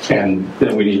 And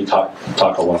then we need to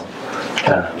talk alone.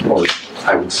 Or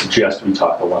I would suggest we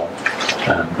talk alone.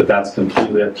 But that's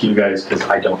completely up to you guys, because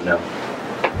I don't know.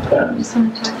 I just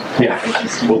want to talk. Yeah,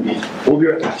 we'll be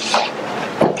right back.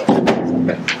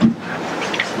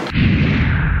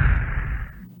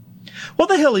 What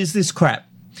the hell is this crap?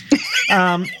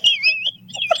 No.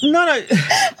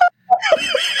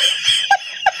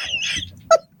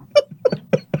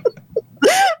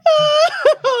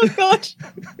 Oh, God.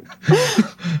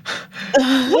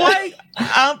 Why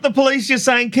aren't the police just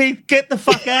saying, Keith, get the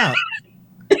fuck out?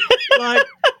 Like,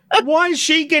 why is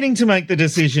she getting to make the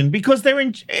decision? Because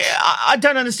I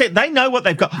don't understand. They know what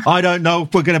they've got. I don't know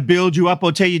if we're going to build you up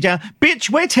or tear you down. Bitch,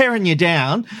 we're tearing you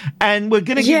down, and we're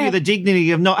going to give you the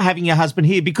dignity of not having your husband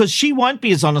here, because she won't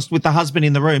be as honest with the husband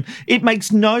in the room. It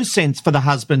makes no sense for the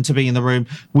husband to be in the room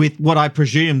with what I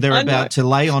presume they're about to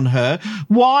lay on her.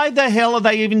 Why the hell are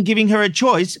they even giving her a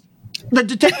choice? The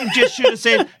detective just should have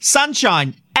said,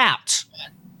 sunshine, out.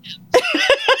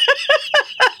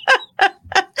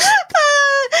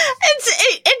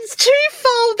 It's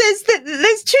twofold.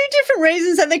 There's two different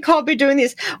reasons that they can't be doing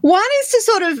this. One is to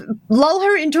sort of lull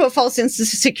her into a false sense of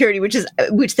security,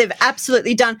 which they've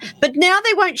absolutely done. But now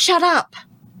they won't shut up.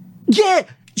 Yeah,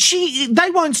 they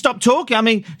won't stop talking. I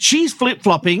mean, she's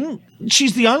flip-flopping.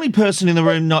 She's the only person in the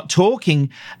room not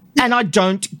talking, and I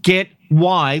don't get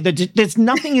why. There's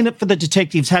nothing in it for the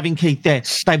detectives having Keith there.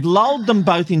 They've lulled them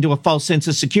both into a false sense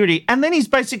of security, and then he's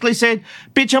basically said,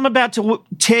 bitch, I'm about to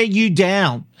tear you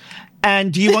down,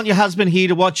 and do you want your husband here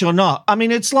to watch or not? I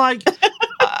mean, it's like,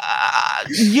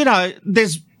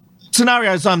 there's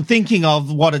scenarios I'm thinking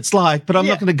of what it's like, but I'm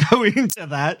not going to go into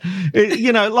that.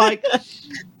 You know, like...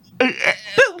 But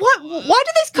why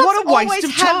do these cops what a waste always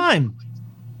of have... time.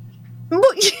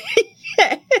 Well,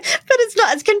 yeah, but it's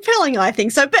not as compelling, I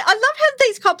think so. But I love how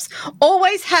these cops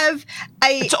always have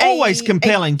It's always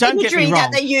compelling. Don't get me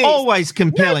wrong. Always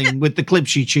compelling with the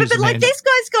clips you choose. But like this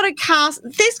guy's got a castle.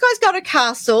 This guy's got a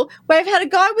castle. We've had a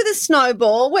guy with a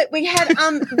snowball. We had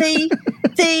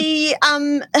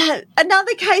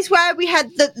another case where we had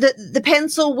the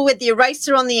pencil with the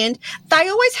eraser on the end. They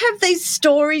always have these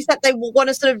stories that they want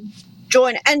to sort of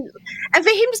join, and for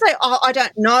him to say, "Oh, I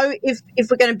don't know if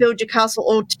we're going to build your castle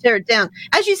or tear it down,"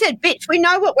 as you said, bitch, we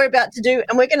know what we're about to do,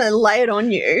 and we're going to lay it on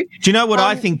you. Do you know what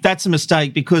I think? That's a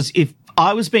mistake, because if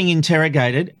I was being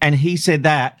interrogated and he said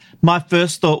that, my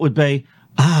first thought would be,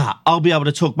 I'll be able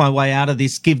to talk my way out of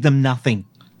this. Give them nothing,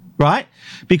 right?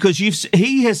 Because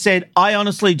he has said, I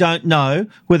honestly don't know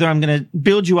whether I'm going to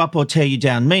build you up or tear you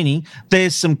down. Meaning,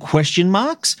 there's some question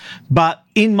marks, but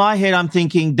in my head, I'm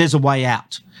thinking there's a way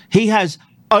out. He has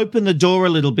opened the door a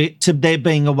little bit to there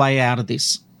being a way out of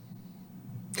this.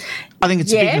 I think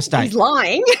it's a big mistake. He's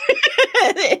lying.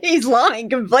 He's lying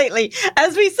completely.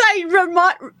 As we say,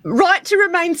 right to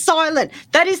remain silent.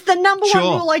 That is the number one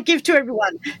rule I give to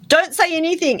everyone. Don't say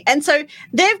anything. And so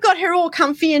they've got her all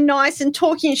comfy and nice and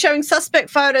talking and showing suspect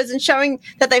photos and showing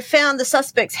that they found the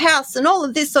suspect's house and all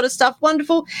of this sort of stuff.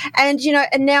 Wonderful. And, you know,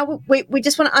 and now we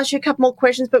just want to ask you a couple more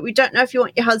questions, but we don't know if you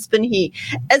want your husband here.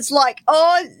 It's like,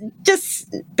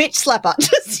 just bitch slapper.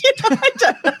 Just, you know, I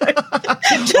don't know.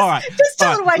 All right. Just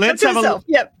tell her to wake up to herself.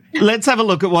 Yep. Let's have a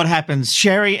look at what happens.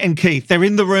 Sherry and Keith, they're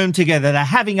in the room together. They're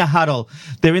having a huddle.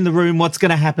 They're in the room. What's going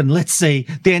to happen? Let's see.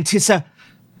 The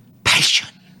anticipation.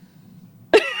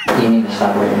 You need to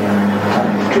stop waiting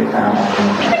on the truth. I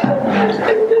don't like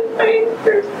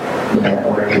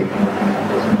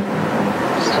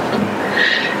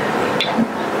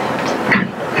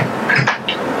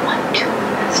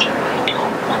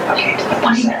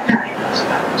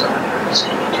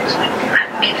I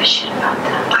don't give a shit about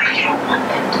that. I don't want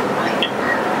them to find her.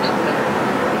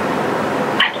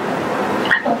 I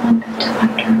don't want them to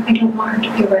find her. I don't want her to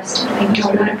be arrested. I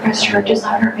don't want to press charges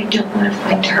on her. I don't want to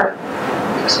find her.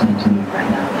 Explain to me right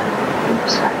now that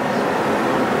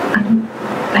I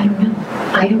don't know.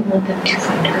 I don't want them to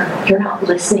find her. You're not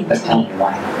listening to me. Tell me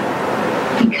why.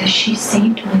 Because she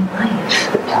saved my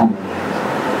life. But tell me,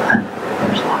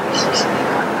 there's obviously something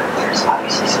wrong. There's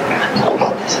obviously something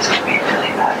wrong. This is going to be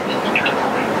really bad.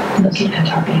 Look at her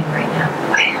talking right now.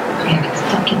 I am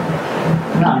fucking with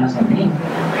you. No, I'm not saying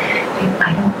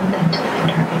I don't want them to find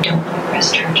her. I don't want to press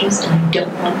charges, and I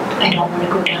don't want to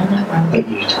go down that road. But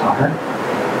you tell her?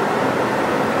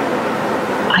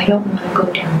 I don't want to go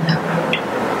down that road.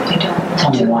 I don't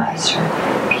want to advise her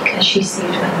because she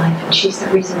saved my life, and she's the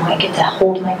reason why I get to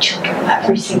hold my children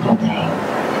every single day.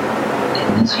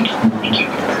 And this I don't want to give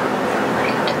them the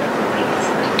light to the police.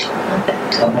 I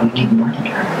don't want them to wanted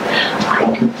her.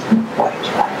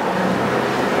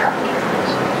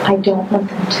 I don't want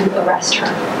them to arrest her.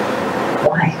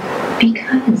 Why?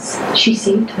 Because she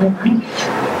saved my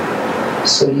life.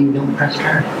 So you don't arrest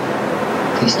her?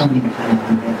 They still need to find out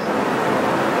who it is.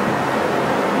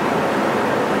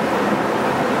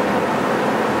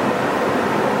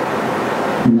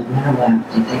 No matter what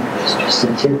happens, you think this just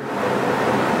sits here?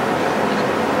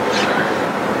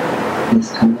 This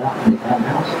comes out and they found the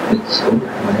house. It's over.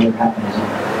 Whatever happened is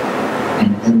over. And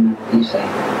it doesn't matter what you say.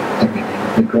 Everything.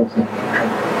 The girl's gonna get in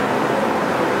trouble.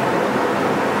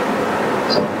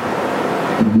 So,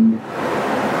 you need to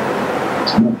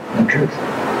tell them the truth.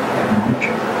 Everyone the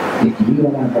truth. If you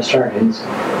don't want to press charges,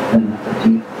 then that's up to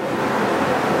you.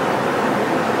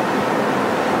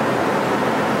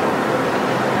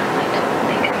 I don't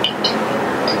think I can do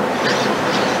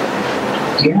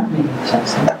that. You're not making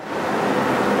sense now.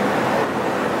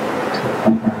 To the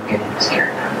point where I'm getting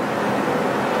scared now.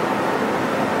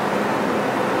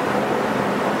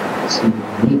 So you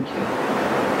need to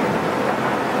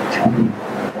tell me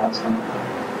what's going on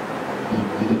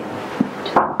immediately.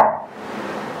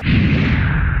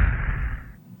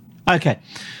 Okay,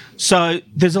 so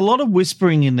there's a lot of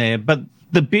whispering in there, but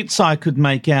the bits I could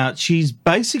make out, she's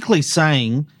basically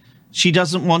saying she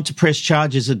doesn't want to press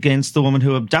charges against the woman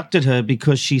who abducted her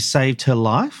because she saved her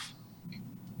life.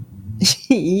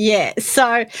 Yeah,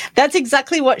 so that's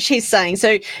exactly what she's saying.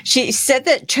 So she said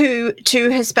that two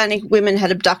Hispanic women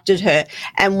had abducted her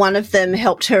and one of them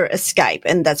helped her escape,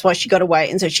 and that's why she got away,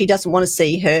 and so she doesn't want to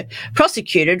see her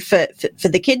prosecuted for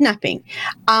the kidnapping.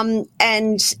 And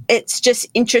it's just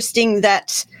interesting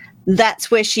that that's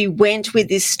where she went with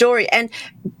this story.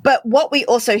 But what we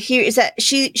also hear is that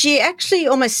she actually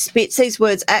almost spits these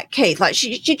words at Keith. Like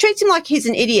she treats him like he's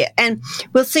an idiot. And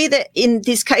we'll see that in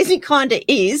this case he kind of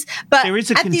is. But there is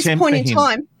a at this contempt point for in him.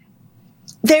 time,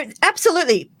 there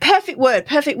absolutely perfect word.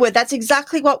 That's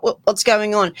exactly what's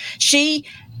going on. She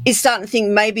is starting to think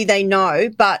maybe they know,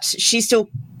 but she's still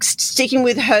sticking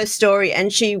with her story,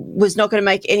 and she was not going to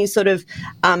make any sort of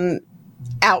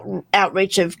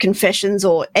outreach of confessions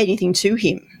or anything to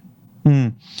him.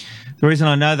 The reason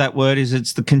I know that word is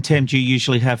it's the contempt you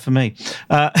usually have for me.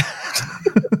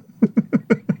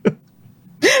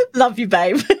 Love you,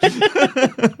 babe.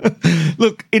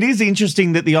 Look, it is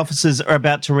interesting that the officers are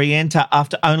about to re-enter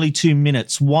after only 2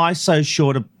 minutes. Why so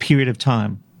short a period of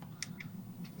time?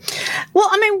 Well,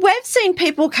 I mean, we've seen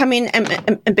people come in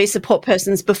and be support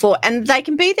persons before, and they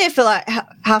can be there for like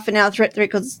half an hour,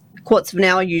 three-quarters of an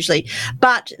hour usually,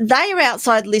 but they are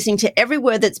outside listening to every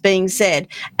word that's being said,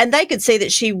 and they could see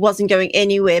that she wasn't going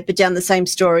anywhere but down the same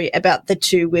story about the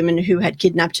 2 women who had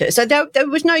kidnapped her. So there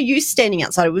was no use standing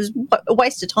outside. It was a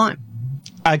waste of time.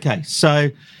 Okay, so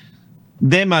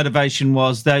their motivation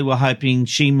was they were hoping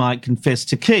she might confess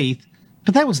to Keith,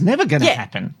 but that was never going to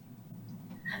happen.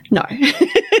 No.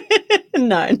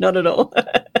 No, not at all.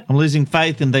 I'm losing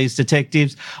faith in these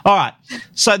detectives. All right,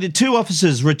 so the 2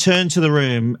 officers return to the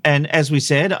room, and as we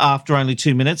said, after only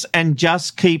 2 minutes, and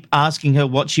just keep asking her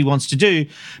what she wants to do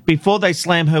before they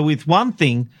slam her with one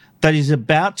thing that is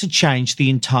about to change the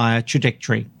entire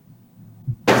trajectory.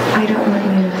 I don't want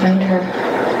you to find her.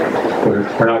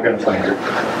 We're not going to find her.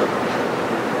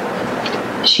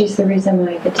 She's the reason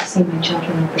why I get to see my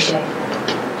children every day.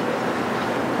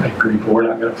 I agree, but we're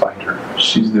not going to find her.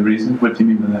 She's the reason? What do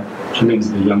you mean by that? She means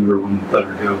the younger one let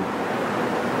her go.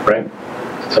 Right?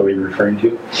 That's what you're referring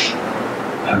to?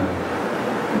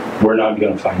 We're not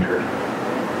going to find her.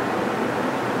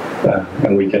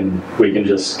 And we can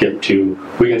just skip to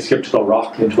the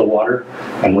rock into the water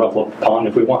and ruffle up the pond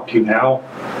if we want to now.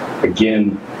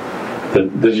 Again,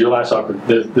 this is your last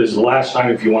opportunity. This is the last time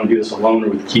if you want to do this alone or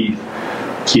with Keith.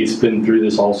 Keith's been through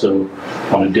this also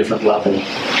on a different level.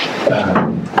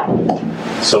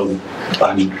 So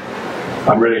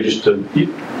I'm ready to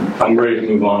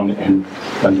move on and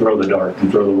throw the dart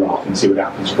and throw the rock and see what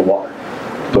happens to the water.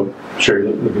 But Sherry,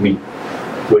 look at me.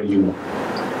 What do you want?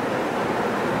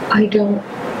 I don't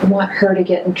want her to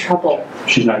get in trouble.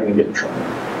 She's not going to get in trouble.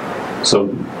 So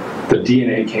the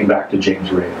DNA came back to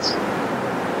James Reyes.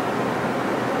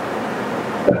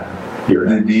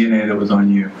 The DNA that was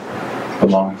on you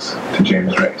belongs to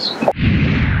James Reyes.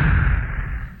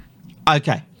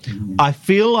 Okay. I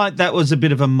feel like that was a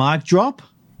bit of a mic drop.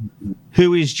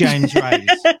 Who is James Reyes?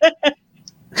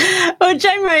 Well,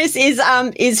 James Reyes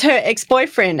is her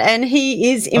ex-boyfriend, and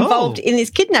he is involved in this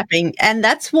kidnapping, and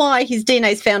that's why his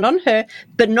DNA is found on her,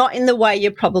 but not in the way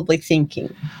you're probably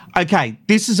thinking. Okay,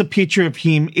 this is a picture of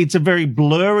him. It's a very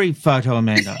blurry photo,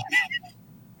 Amanda.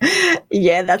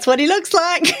 Yeah, that's what he looks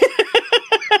like.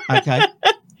 Okay.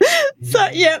 So,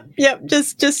 yep, yep.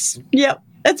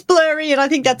 It's blurry, and I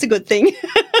think that's a good thing.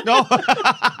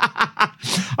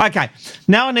 Okay,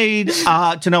 now I need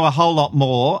to know a whole lot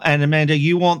more. And Amanda,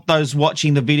 you want those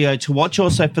watching the video to watch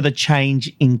also for the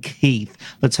change in Keith.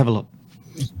 Let's have a look.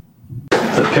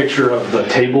 The picture of the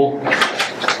table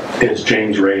is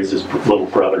James Reyes' little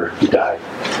brother who died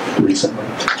recently.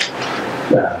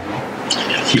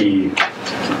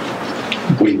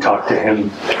 We talked to him.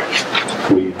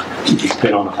 He's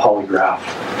been on a polygraph.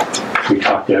 We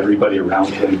talked to everybody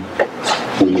around him.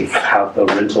 We have the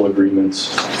rental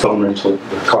agreements, phone rental,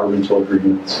 the car rental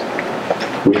agreements.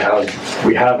 We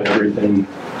have everything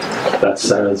that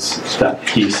says that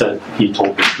he said he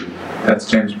told the truth. That's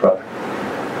James' brother,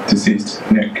 deceased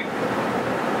Nick.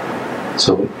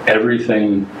 So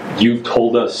everything, you've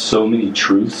told us so many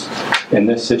truths in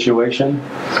this situation.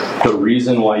 The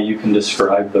reason why you can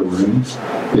describe the room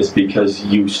is because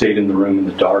you stayed in the room in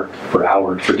the dark for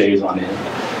hours, for days on end.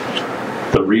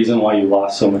 The reason why you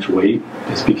lost so much weight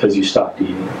is because you stopped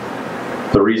eating.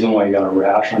 The reason why you got a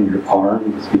rash on your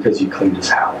arm is because you cleaned his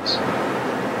house.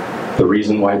 The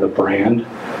reason why the brand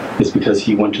is because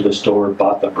he went to the store,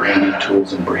 bought the branding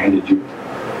tools, and branded you.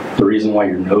 The reason why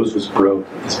your nose was broke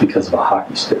is because of a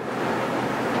hockey stick.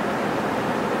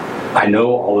 I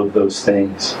know all of those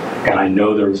things, and I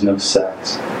know there was no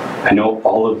sex. I know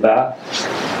all of that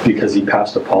because he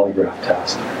passed a polygraph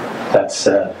test that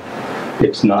said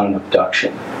it's not an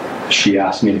abduction. She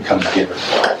asked me to come get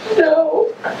her.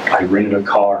 No. I rented a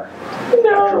car.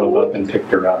 No. I drove up and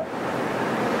picked her up.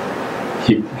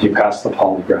 He passed the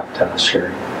polygraph test,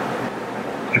 Sherry.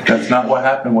 If that's not what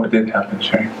happened, what did happen,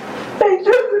 Sherry? I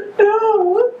don't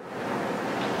know.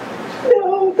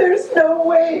 no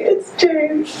way it's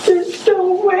James. There's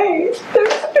no way.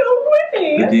 There's no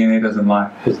way. The DNA doesn't lie.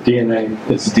 His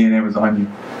DNA was on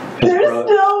you. There's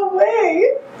no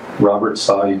way. Robert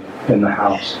saw you in the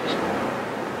house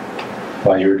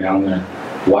while you were down there.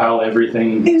 While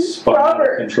everything spun out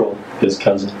of control. His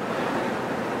cousin.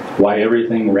 Why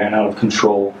everything ran out of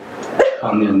control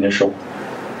on the initial.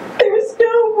 There's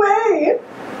no way.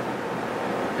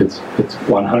 It's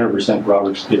 100%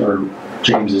 Robert's or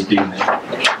James's DNA.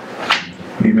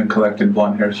 We even collected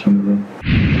blonde hairs from the room.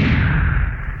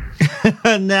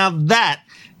 Now that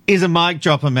is a mic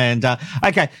drop, Amanda.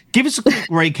 Okay, give us a quick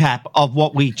recap of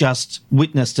what we just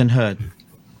witnessed and heard.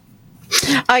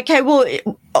 Okay, well,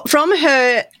 from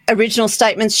her original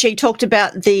statements, she talked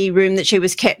about the room that she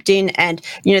was kept in, and,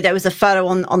 you know, there was a photo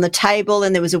on the table,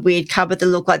 and there was a weird cupboard that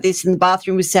looked like this, and the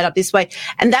bathroom was set up this way.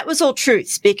 And that was all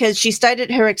truths, because she stayed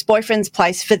at her ex-boyfriend's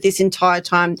place for this entire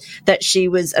time that she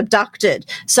was abducted.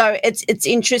 So it's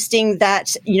interesting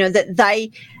that, you know,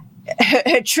 that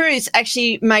her truths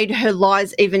actually made her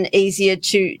lies even easier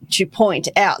to point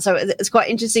out. So it's quite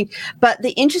interesting. But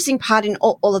the interesting part in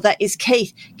all of that is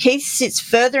Keith. Keith sits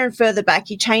further and further back.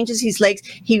 He changes his legs.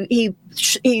 He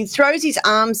throws his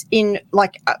arms in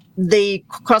like the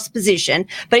cross position,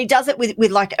 but he does it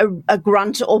with like a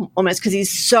grunt almost, because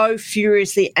he's so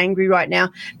furiously angry right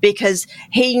now because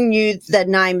he knew the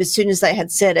name as soon as they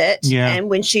had said it. Yeah. And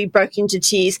when she broke into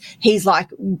tears, he's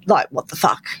like what the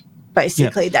fuck?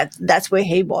 Basically, that's where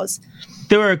he was.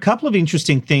 There were a couple of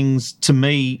interesting things to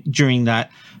me during that.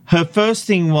 Her first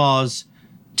thing was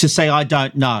to say, I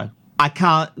don't know. I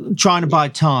can't, trying to buy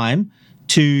time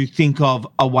to think of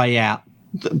a way out.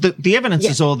 The evidence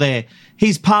is all there.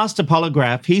 He's passed a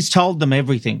polygraph. He's told them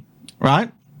everything,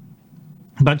 right?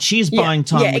 But she's buying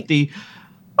time with the,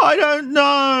 I don't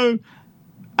know.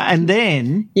 And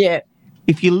then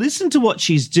if you listen to what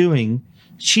she's doing,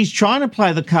 she's trying to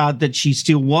play the card that she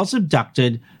still was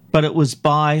abducted, but it was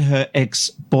by her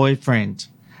ex-boyfriend.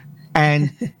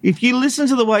 And if you listen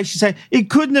to the way she said, it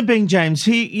couldn't have been James.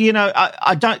 He, you know,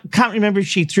 I can't remember if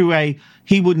she threw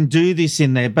he wouldn't do this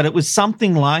in there, but it was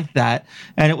something like that.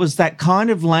 And it was that kind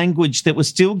of language that was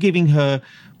still giving her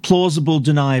plausible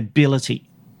deniability.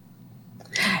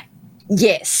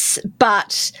 Yes,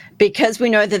 but because we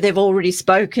know that they've already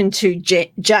spoken to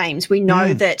James, we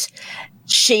know that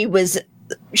she was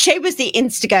the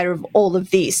instigator of all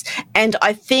of this. And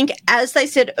I think, as they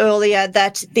said earlier,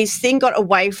 that this thing got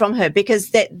away from her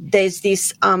because there's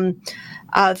this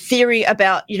theory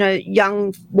about, you know,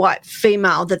 young white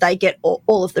female that they get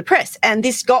all of the press. And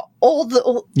this got all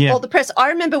the press. I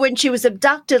remember when she was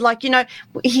abducted, like, you know,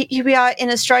 here we are in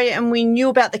Australia and we knew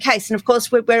about the case. And, of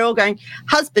course, we're all going,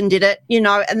 husband did it, you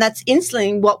know, and that's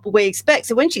instantly what we expect.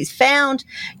 So when she's found,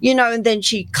 you know, and then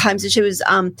she claims that she was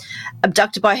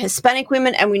abducted by Hispanic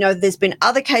women, and we know there's been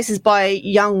other cases by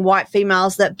young white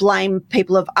females that blame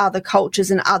people of other cultures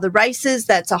and other races.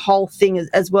 That's a whole thing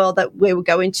as well that we will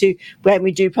go into when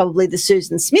we do probably the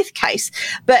Susan Smith case.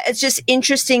 But it's just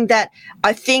interesting that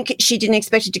I think she didn't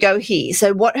expect it to go here.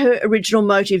 So what her original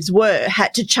motives were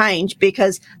had to change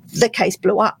because the case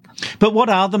blew up. But what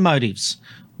are the motives?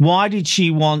 Why did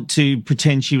she want to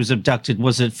pretend she was abducted?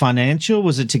 Was it financial?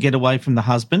 Was it to get away from the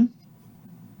husband?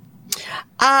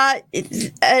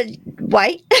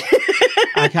 Wait.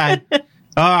 Okay.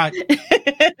 All right.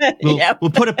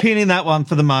 We'll put a pin in that one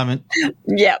for the moment.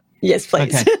 Yep. Yes,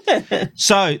 please. Okay.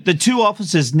 So the two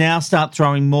officers now start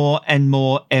throwing more and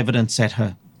more evidence at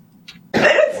her.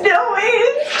 There's no way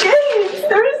it's James.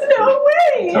 There's no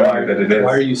way. Sorry that it is.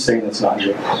 Why are you saying it's not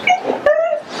James?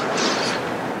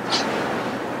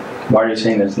 Why are you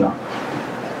saying it's not?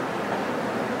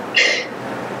 He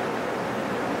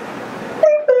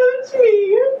loved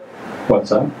me.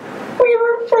 What's up? We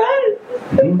were friends.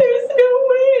 Mm-hmm. There's no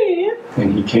way.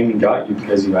 And he came and got you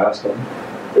because you asked him.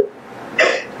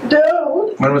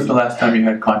 No. When was the last time you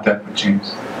had contact with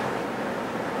James?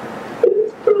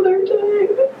 His brother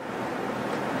died.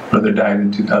 Brother died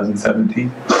in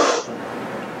 2017?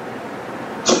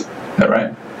 Is that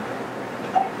right?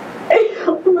 I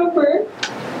don't remember.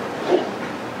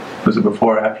 Was it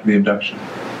before or after the abduction?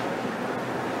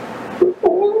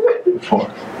 Before.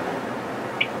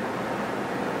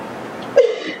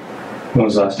 When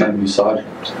was the last time you saw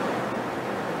James?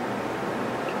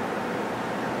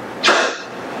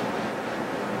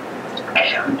 I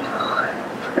don't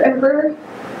know. Forever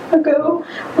ago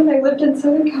when I lived in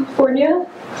Southern California.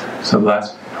 So the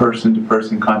last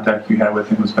person-to-person contact you had with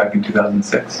him was back in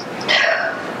 2006?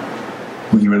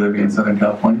 When you were living in Southern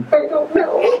California? I don't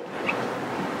know.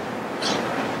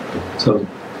 So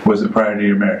was it prior to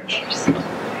your marriage?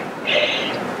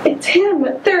 It's him.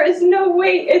 There is no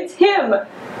way it's him.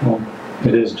 Well,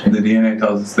 It is. The DNA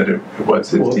tells us that it was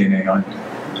his DNA on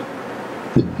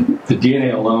you. The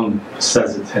DNA alone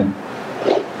says it's him.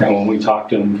 And when we talked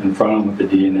to him, confronted him with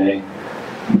the DNA,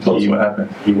 he told us what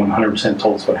happened. He 100%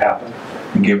 told us what happened.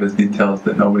 And gave us details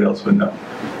that nobody else would know.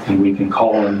 And we can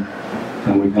call him,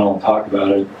 and we can all talk about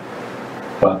it.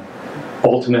 But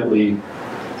ultimately,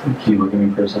 can you look at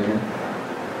me for a second?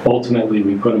 Ultimately,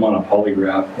 we put him on a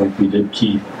polygraph like we did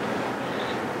Keith.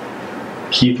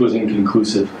 Keith was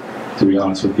inconclusive, to be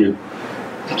honest with you,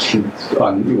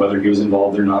 on whether he was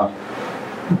involved or not.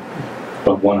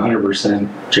 But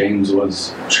 100% James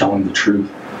was telling the truth.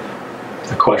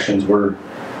 The questions were,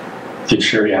 did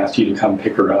Sherry ask you to come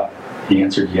pick her up? He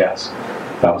answered yes.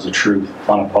 That was the truth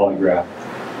on a polygraph.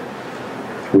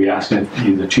 We asked him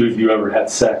if the two of you ever had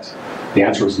sex. The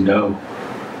answer was no.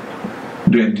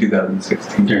 During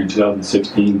 2016. During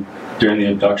 2016, during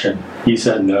the abduction, he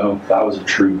said no. That was the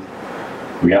truth.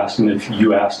 We asked him if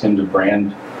you asked him to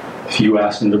brand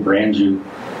you.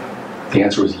 The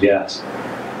answer was yes.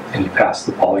 And he passed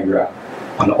the polygraph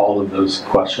on all of those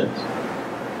questions.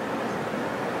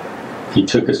 He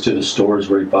took us to the stores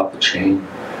where he bought the chain.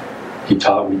 We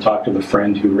talked to the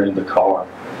friend who rented the car.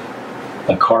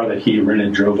 The car that he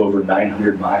rented drove over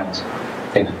 900 miles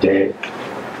in a day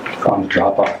on the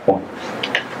drop-off point.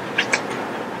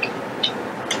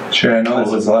 Sure, I know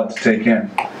this is a lot to take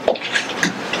in.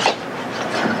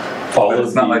 But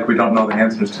it's not like we don't know the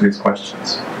answers to these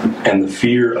questions. And the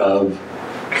fear of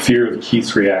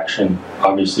Keith's reaction,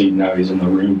 obviously now he's in the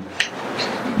room,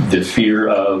 the fear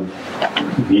of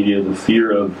media, the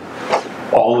fear of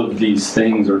all of these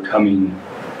things are coming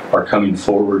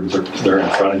forward. They're in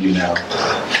front of you now.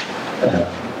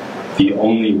 The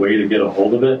only way to get a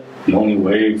hold of it, the only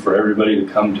way for everybody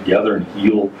to come together and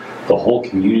heal, the whole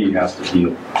community has to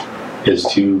heal, is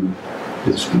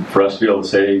for us to be able to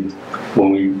say,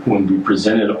 when we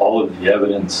presented all of the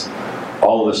evidence,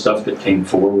 all of the stuff that came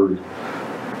forward,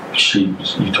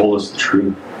 you told us the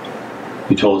truth.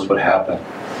 You told us what happened.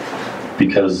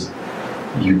 Because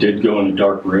you did go in a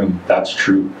dark room. That's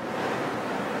true.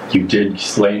 You did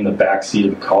lay in the back seat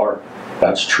of the car.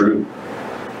 That's true.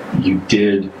 You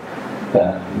did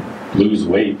lose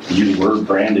weight. You were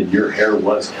branded. Your hair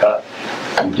was cut.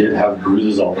 You did have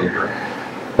bruises all over.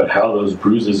 But how those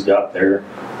bruises got there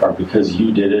are because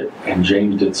you did it and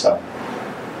James did something.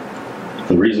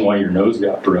 The reason why your nose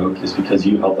got broke is because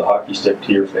you held the hockey stick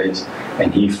to your face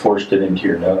and he forced it into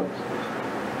your nose.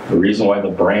 The reason why the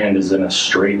brand is in a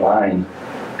straight line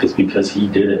is because he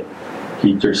did it.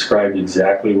 He described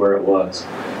exactly where it was.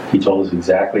 He told us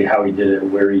exactly how he did it,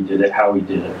 where he did it, how he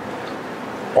did it.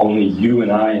 Only you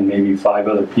and I and maybe 5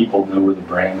 other people know where the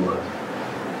brand was.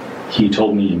 He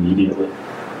told me immediately.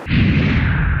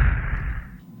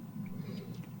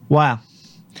 Wow.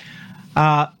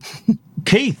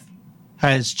 Keith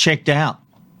has checked out.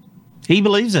 He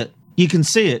believes it. You can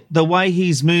see it. The way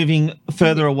he's moving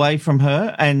further away from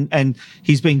her, and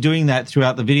he's been doing that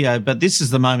throughout the video, but this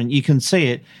is the moment you can see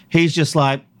it. He's just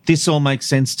like, this all makes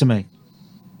sense to me.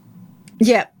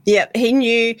 Yep. He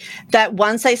knew that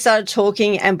once they started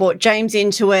talking and brought James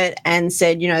into it and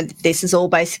said, this is all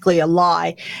basically a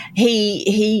lie,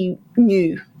 he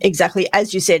knew exactly,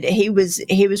 as you said, he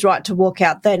was right to walk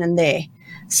out then and there.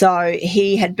 So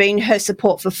he had been her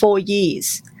support for 4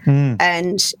 years.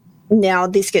 And now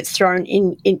this gets thrown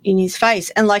in his face.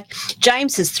 And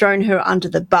James has thrown her under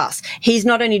the bus. He's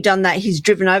not only done that, he's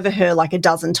driven over her like a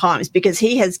dozen times because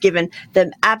he has given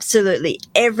them absolutely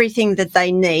everything that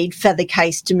they need for the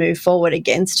case to move forward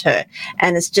against her.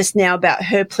 And it's just now about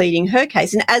her pleading her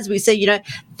case. And as we see,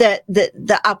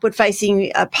 the upward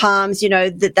facing palms,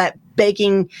 that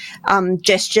begging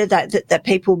gesture that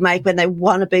people make when they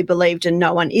want to be believed and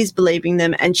no one is believing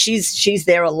them, and she's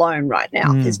there alone right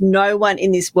now. There's no one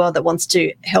in this world that wants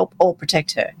to help or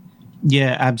protect her.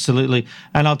 Yeah, absolutely.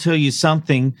 And I'll tell you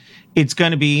something, it's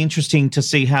going to be interesting to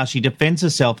see how she defends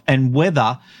herself and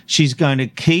whether she's going to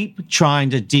keep trying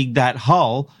to dig that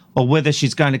hole or whether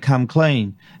she's going to come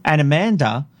clean. And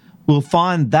Amanda will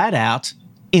find that out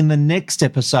in the next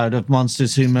episode of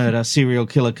Monsters Who Murder Serial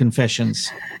Killer Confessions.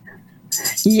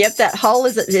 Yep, that hole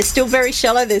they're still very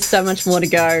shallow. There's so much more to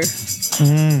go.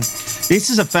 This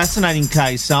is a fascinating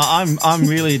case. I'm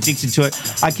really addicted to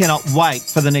it. I cannot wait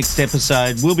for the next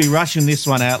episode. We'll be rushing this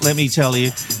one out, let me tell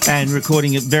you, and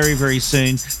recording it very, very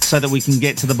soon so that we can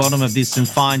get to the bottom of this and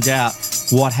find out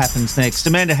what happens next.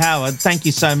 Amanda Howard, thank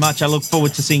you so much. I look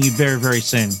forward to seeing you very, very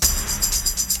soon.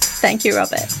 Thank you,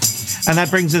 Robert. And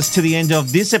that brings us to the end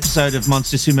of this episode of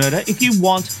Monsters Who Murder. If you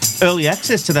want early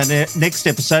access to that next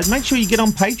episode, make sure you get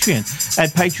on Patreon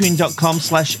at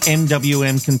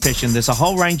patreon.com/MWM Confession. There's a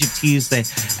whole range of tiers there.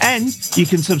 And you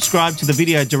can subscribe to the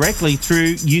video directly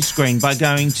through Uscreen by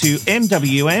going to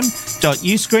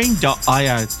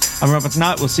mwm.uscreen.io. I'm Robert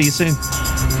Knight. We'll see you soon.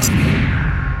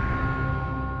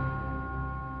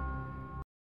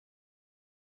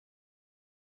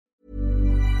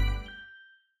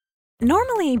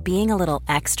 Normally, being a little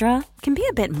extra can be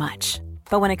a bit much,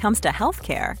 but when it comes to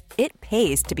healthcare, it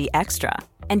pays to be extra.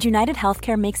 And United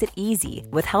Healthcare makes it easy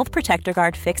with Health Protector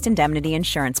Guard fixed indemnity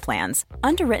insurance plans.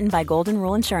 Underwritten by Golden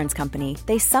Rule Insurance Company,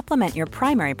 they supplement your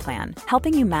primary plan,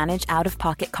 helping you manage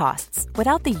out-of-pocket costs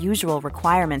without the usual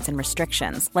requirements and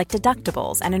restrictions like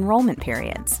deductibles and enrollment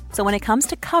periods. So when it comes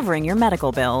to covering your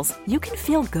medical bills, you can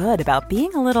feel good about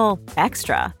being a little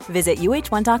extra. Visit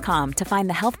UH1.com to find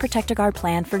the Health Protector Guard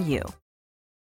plan for you.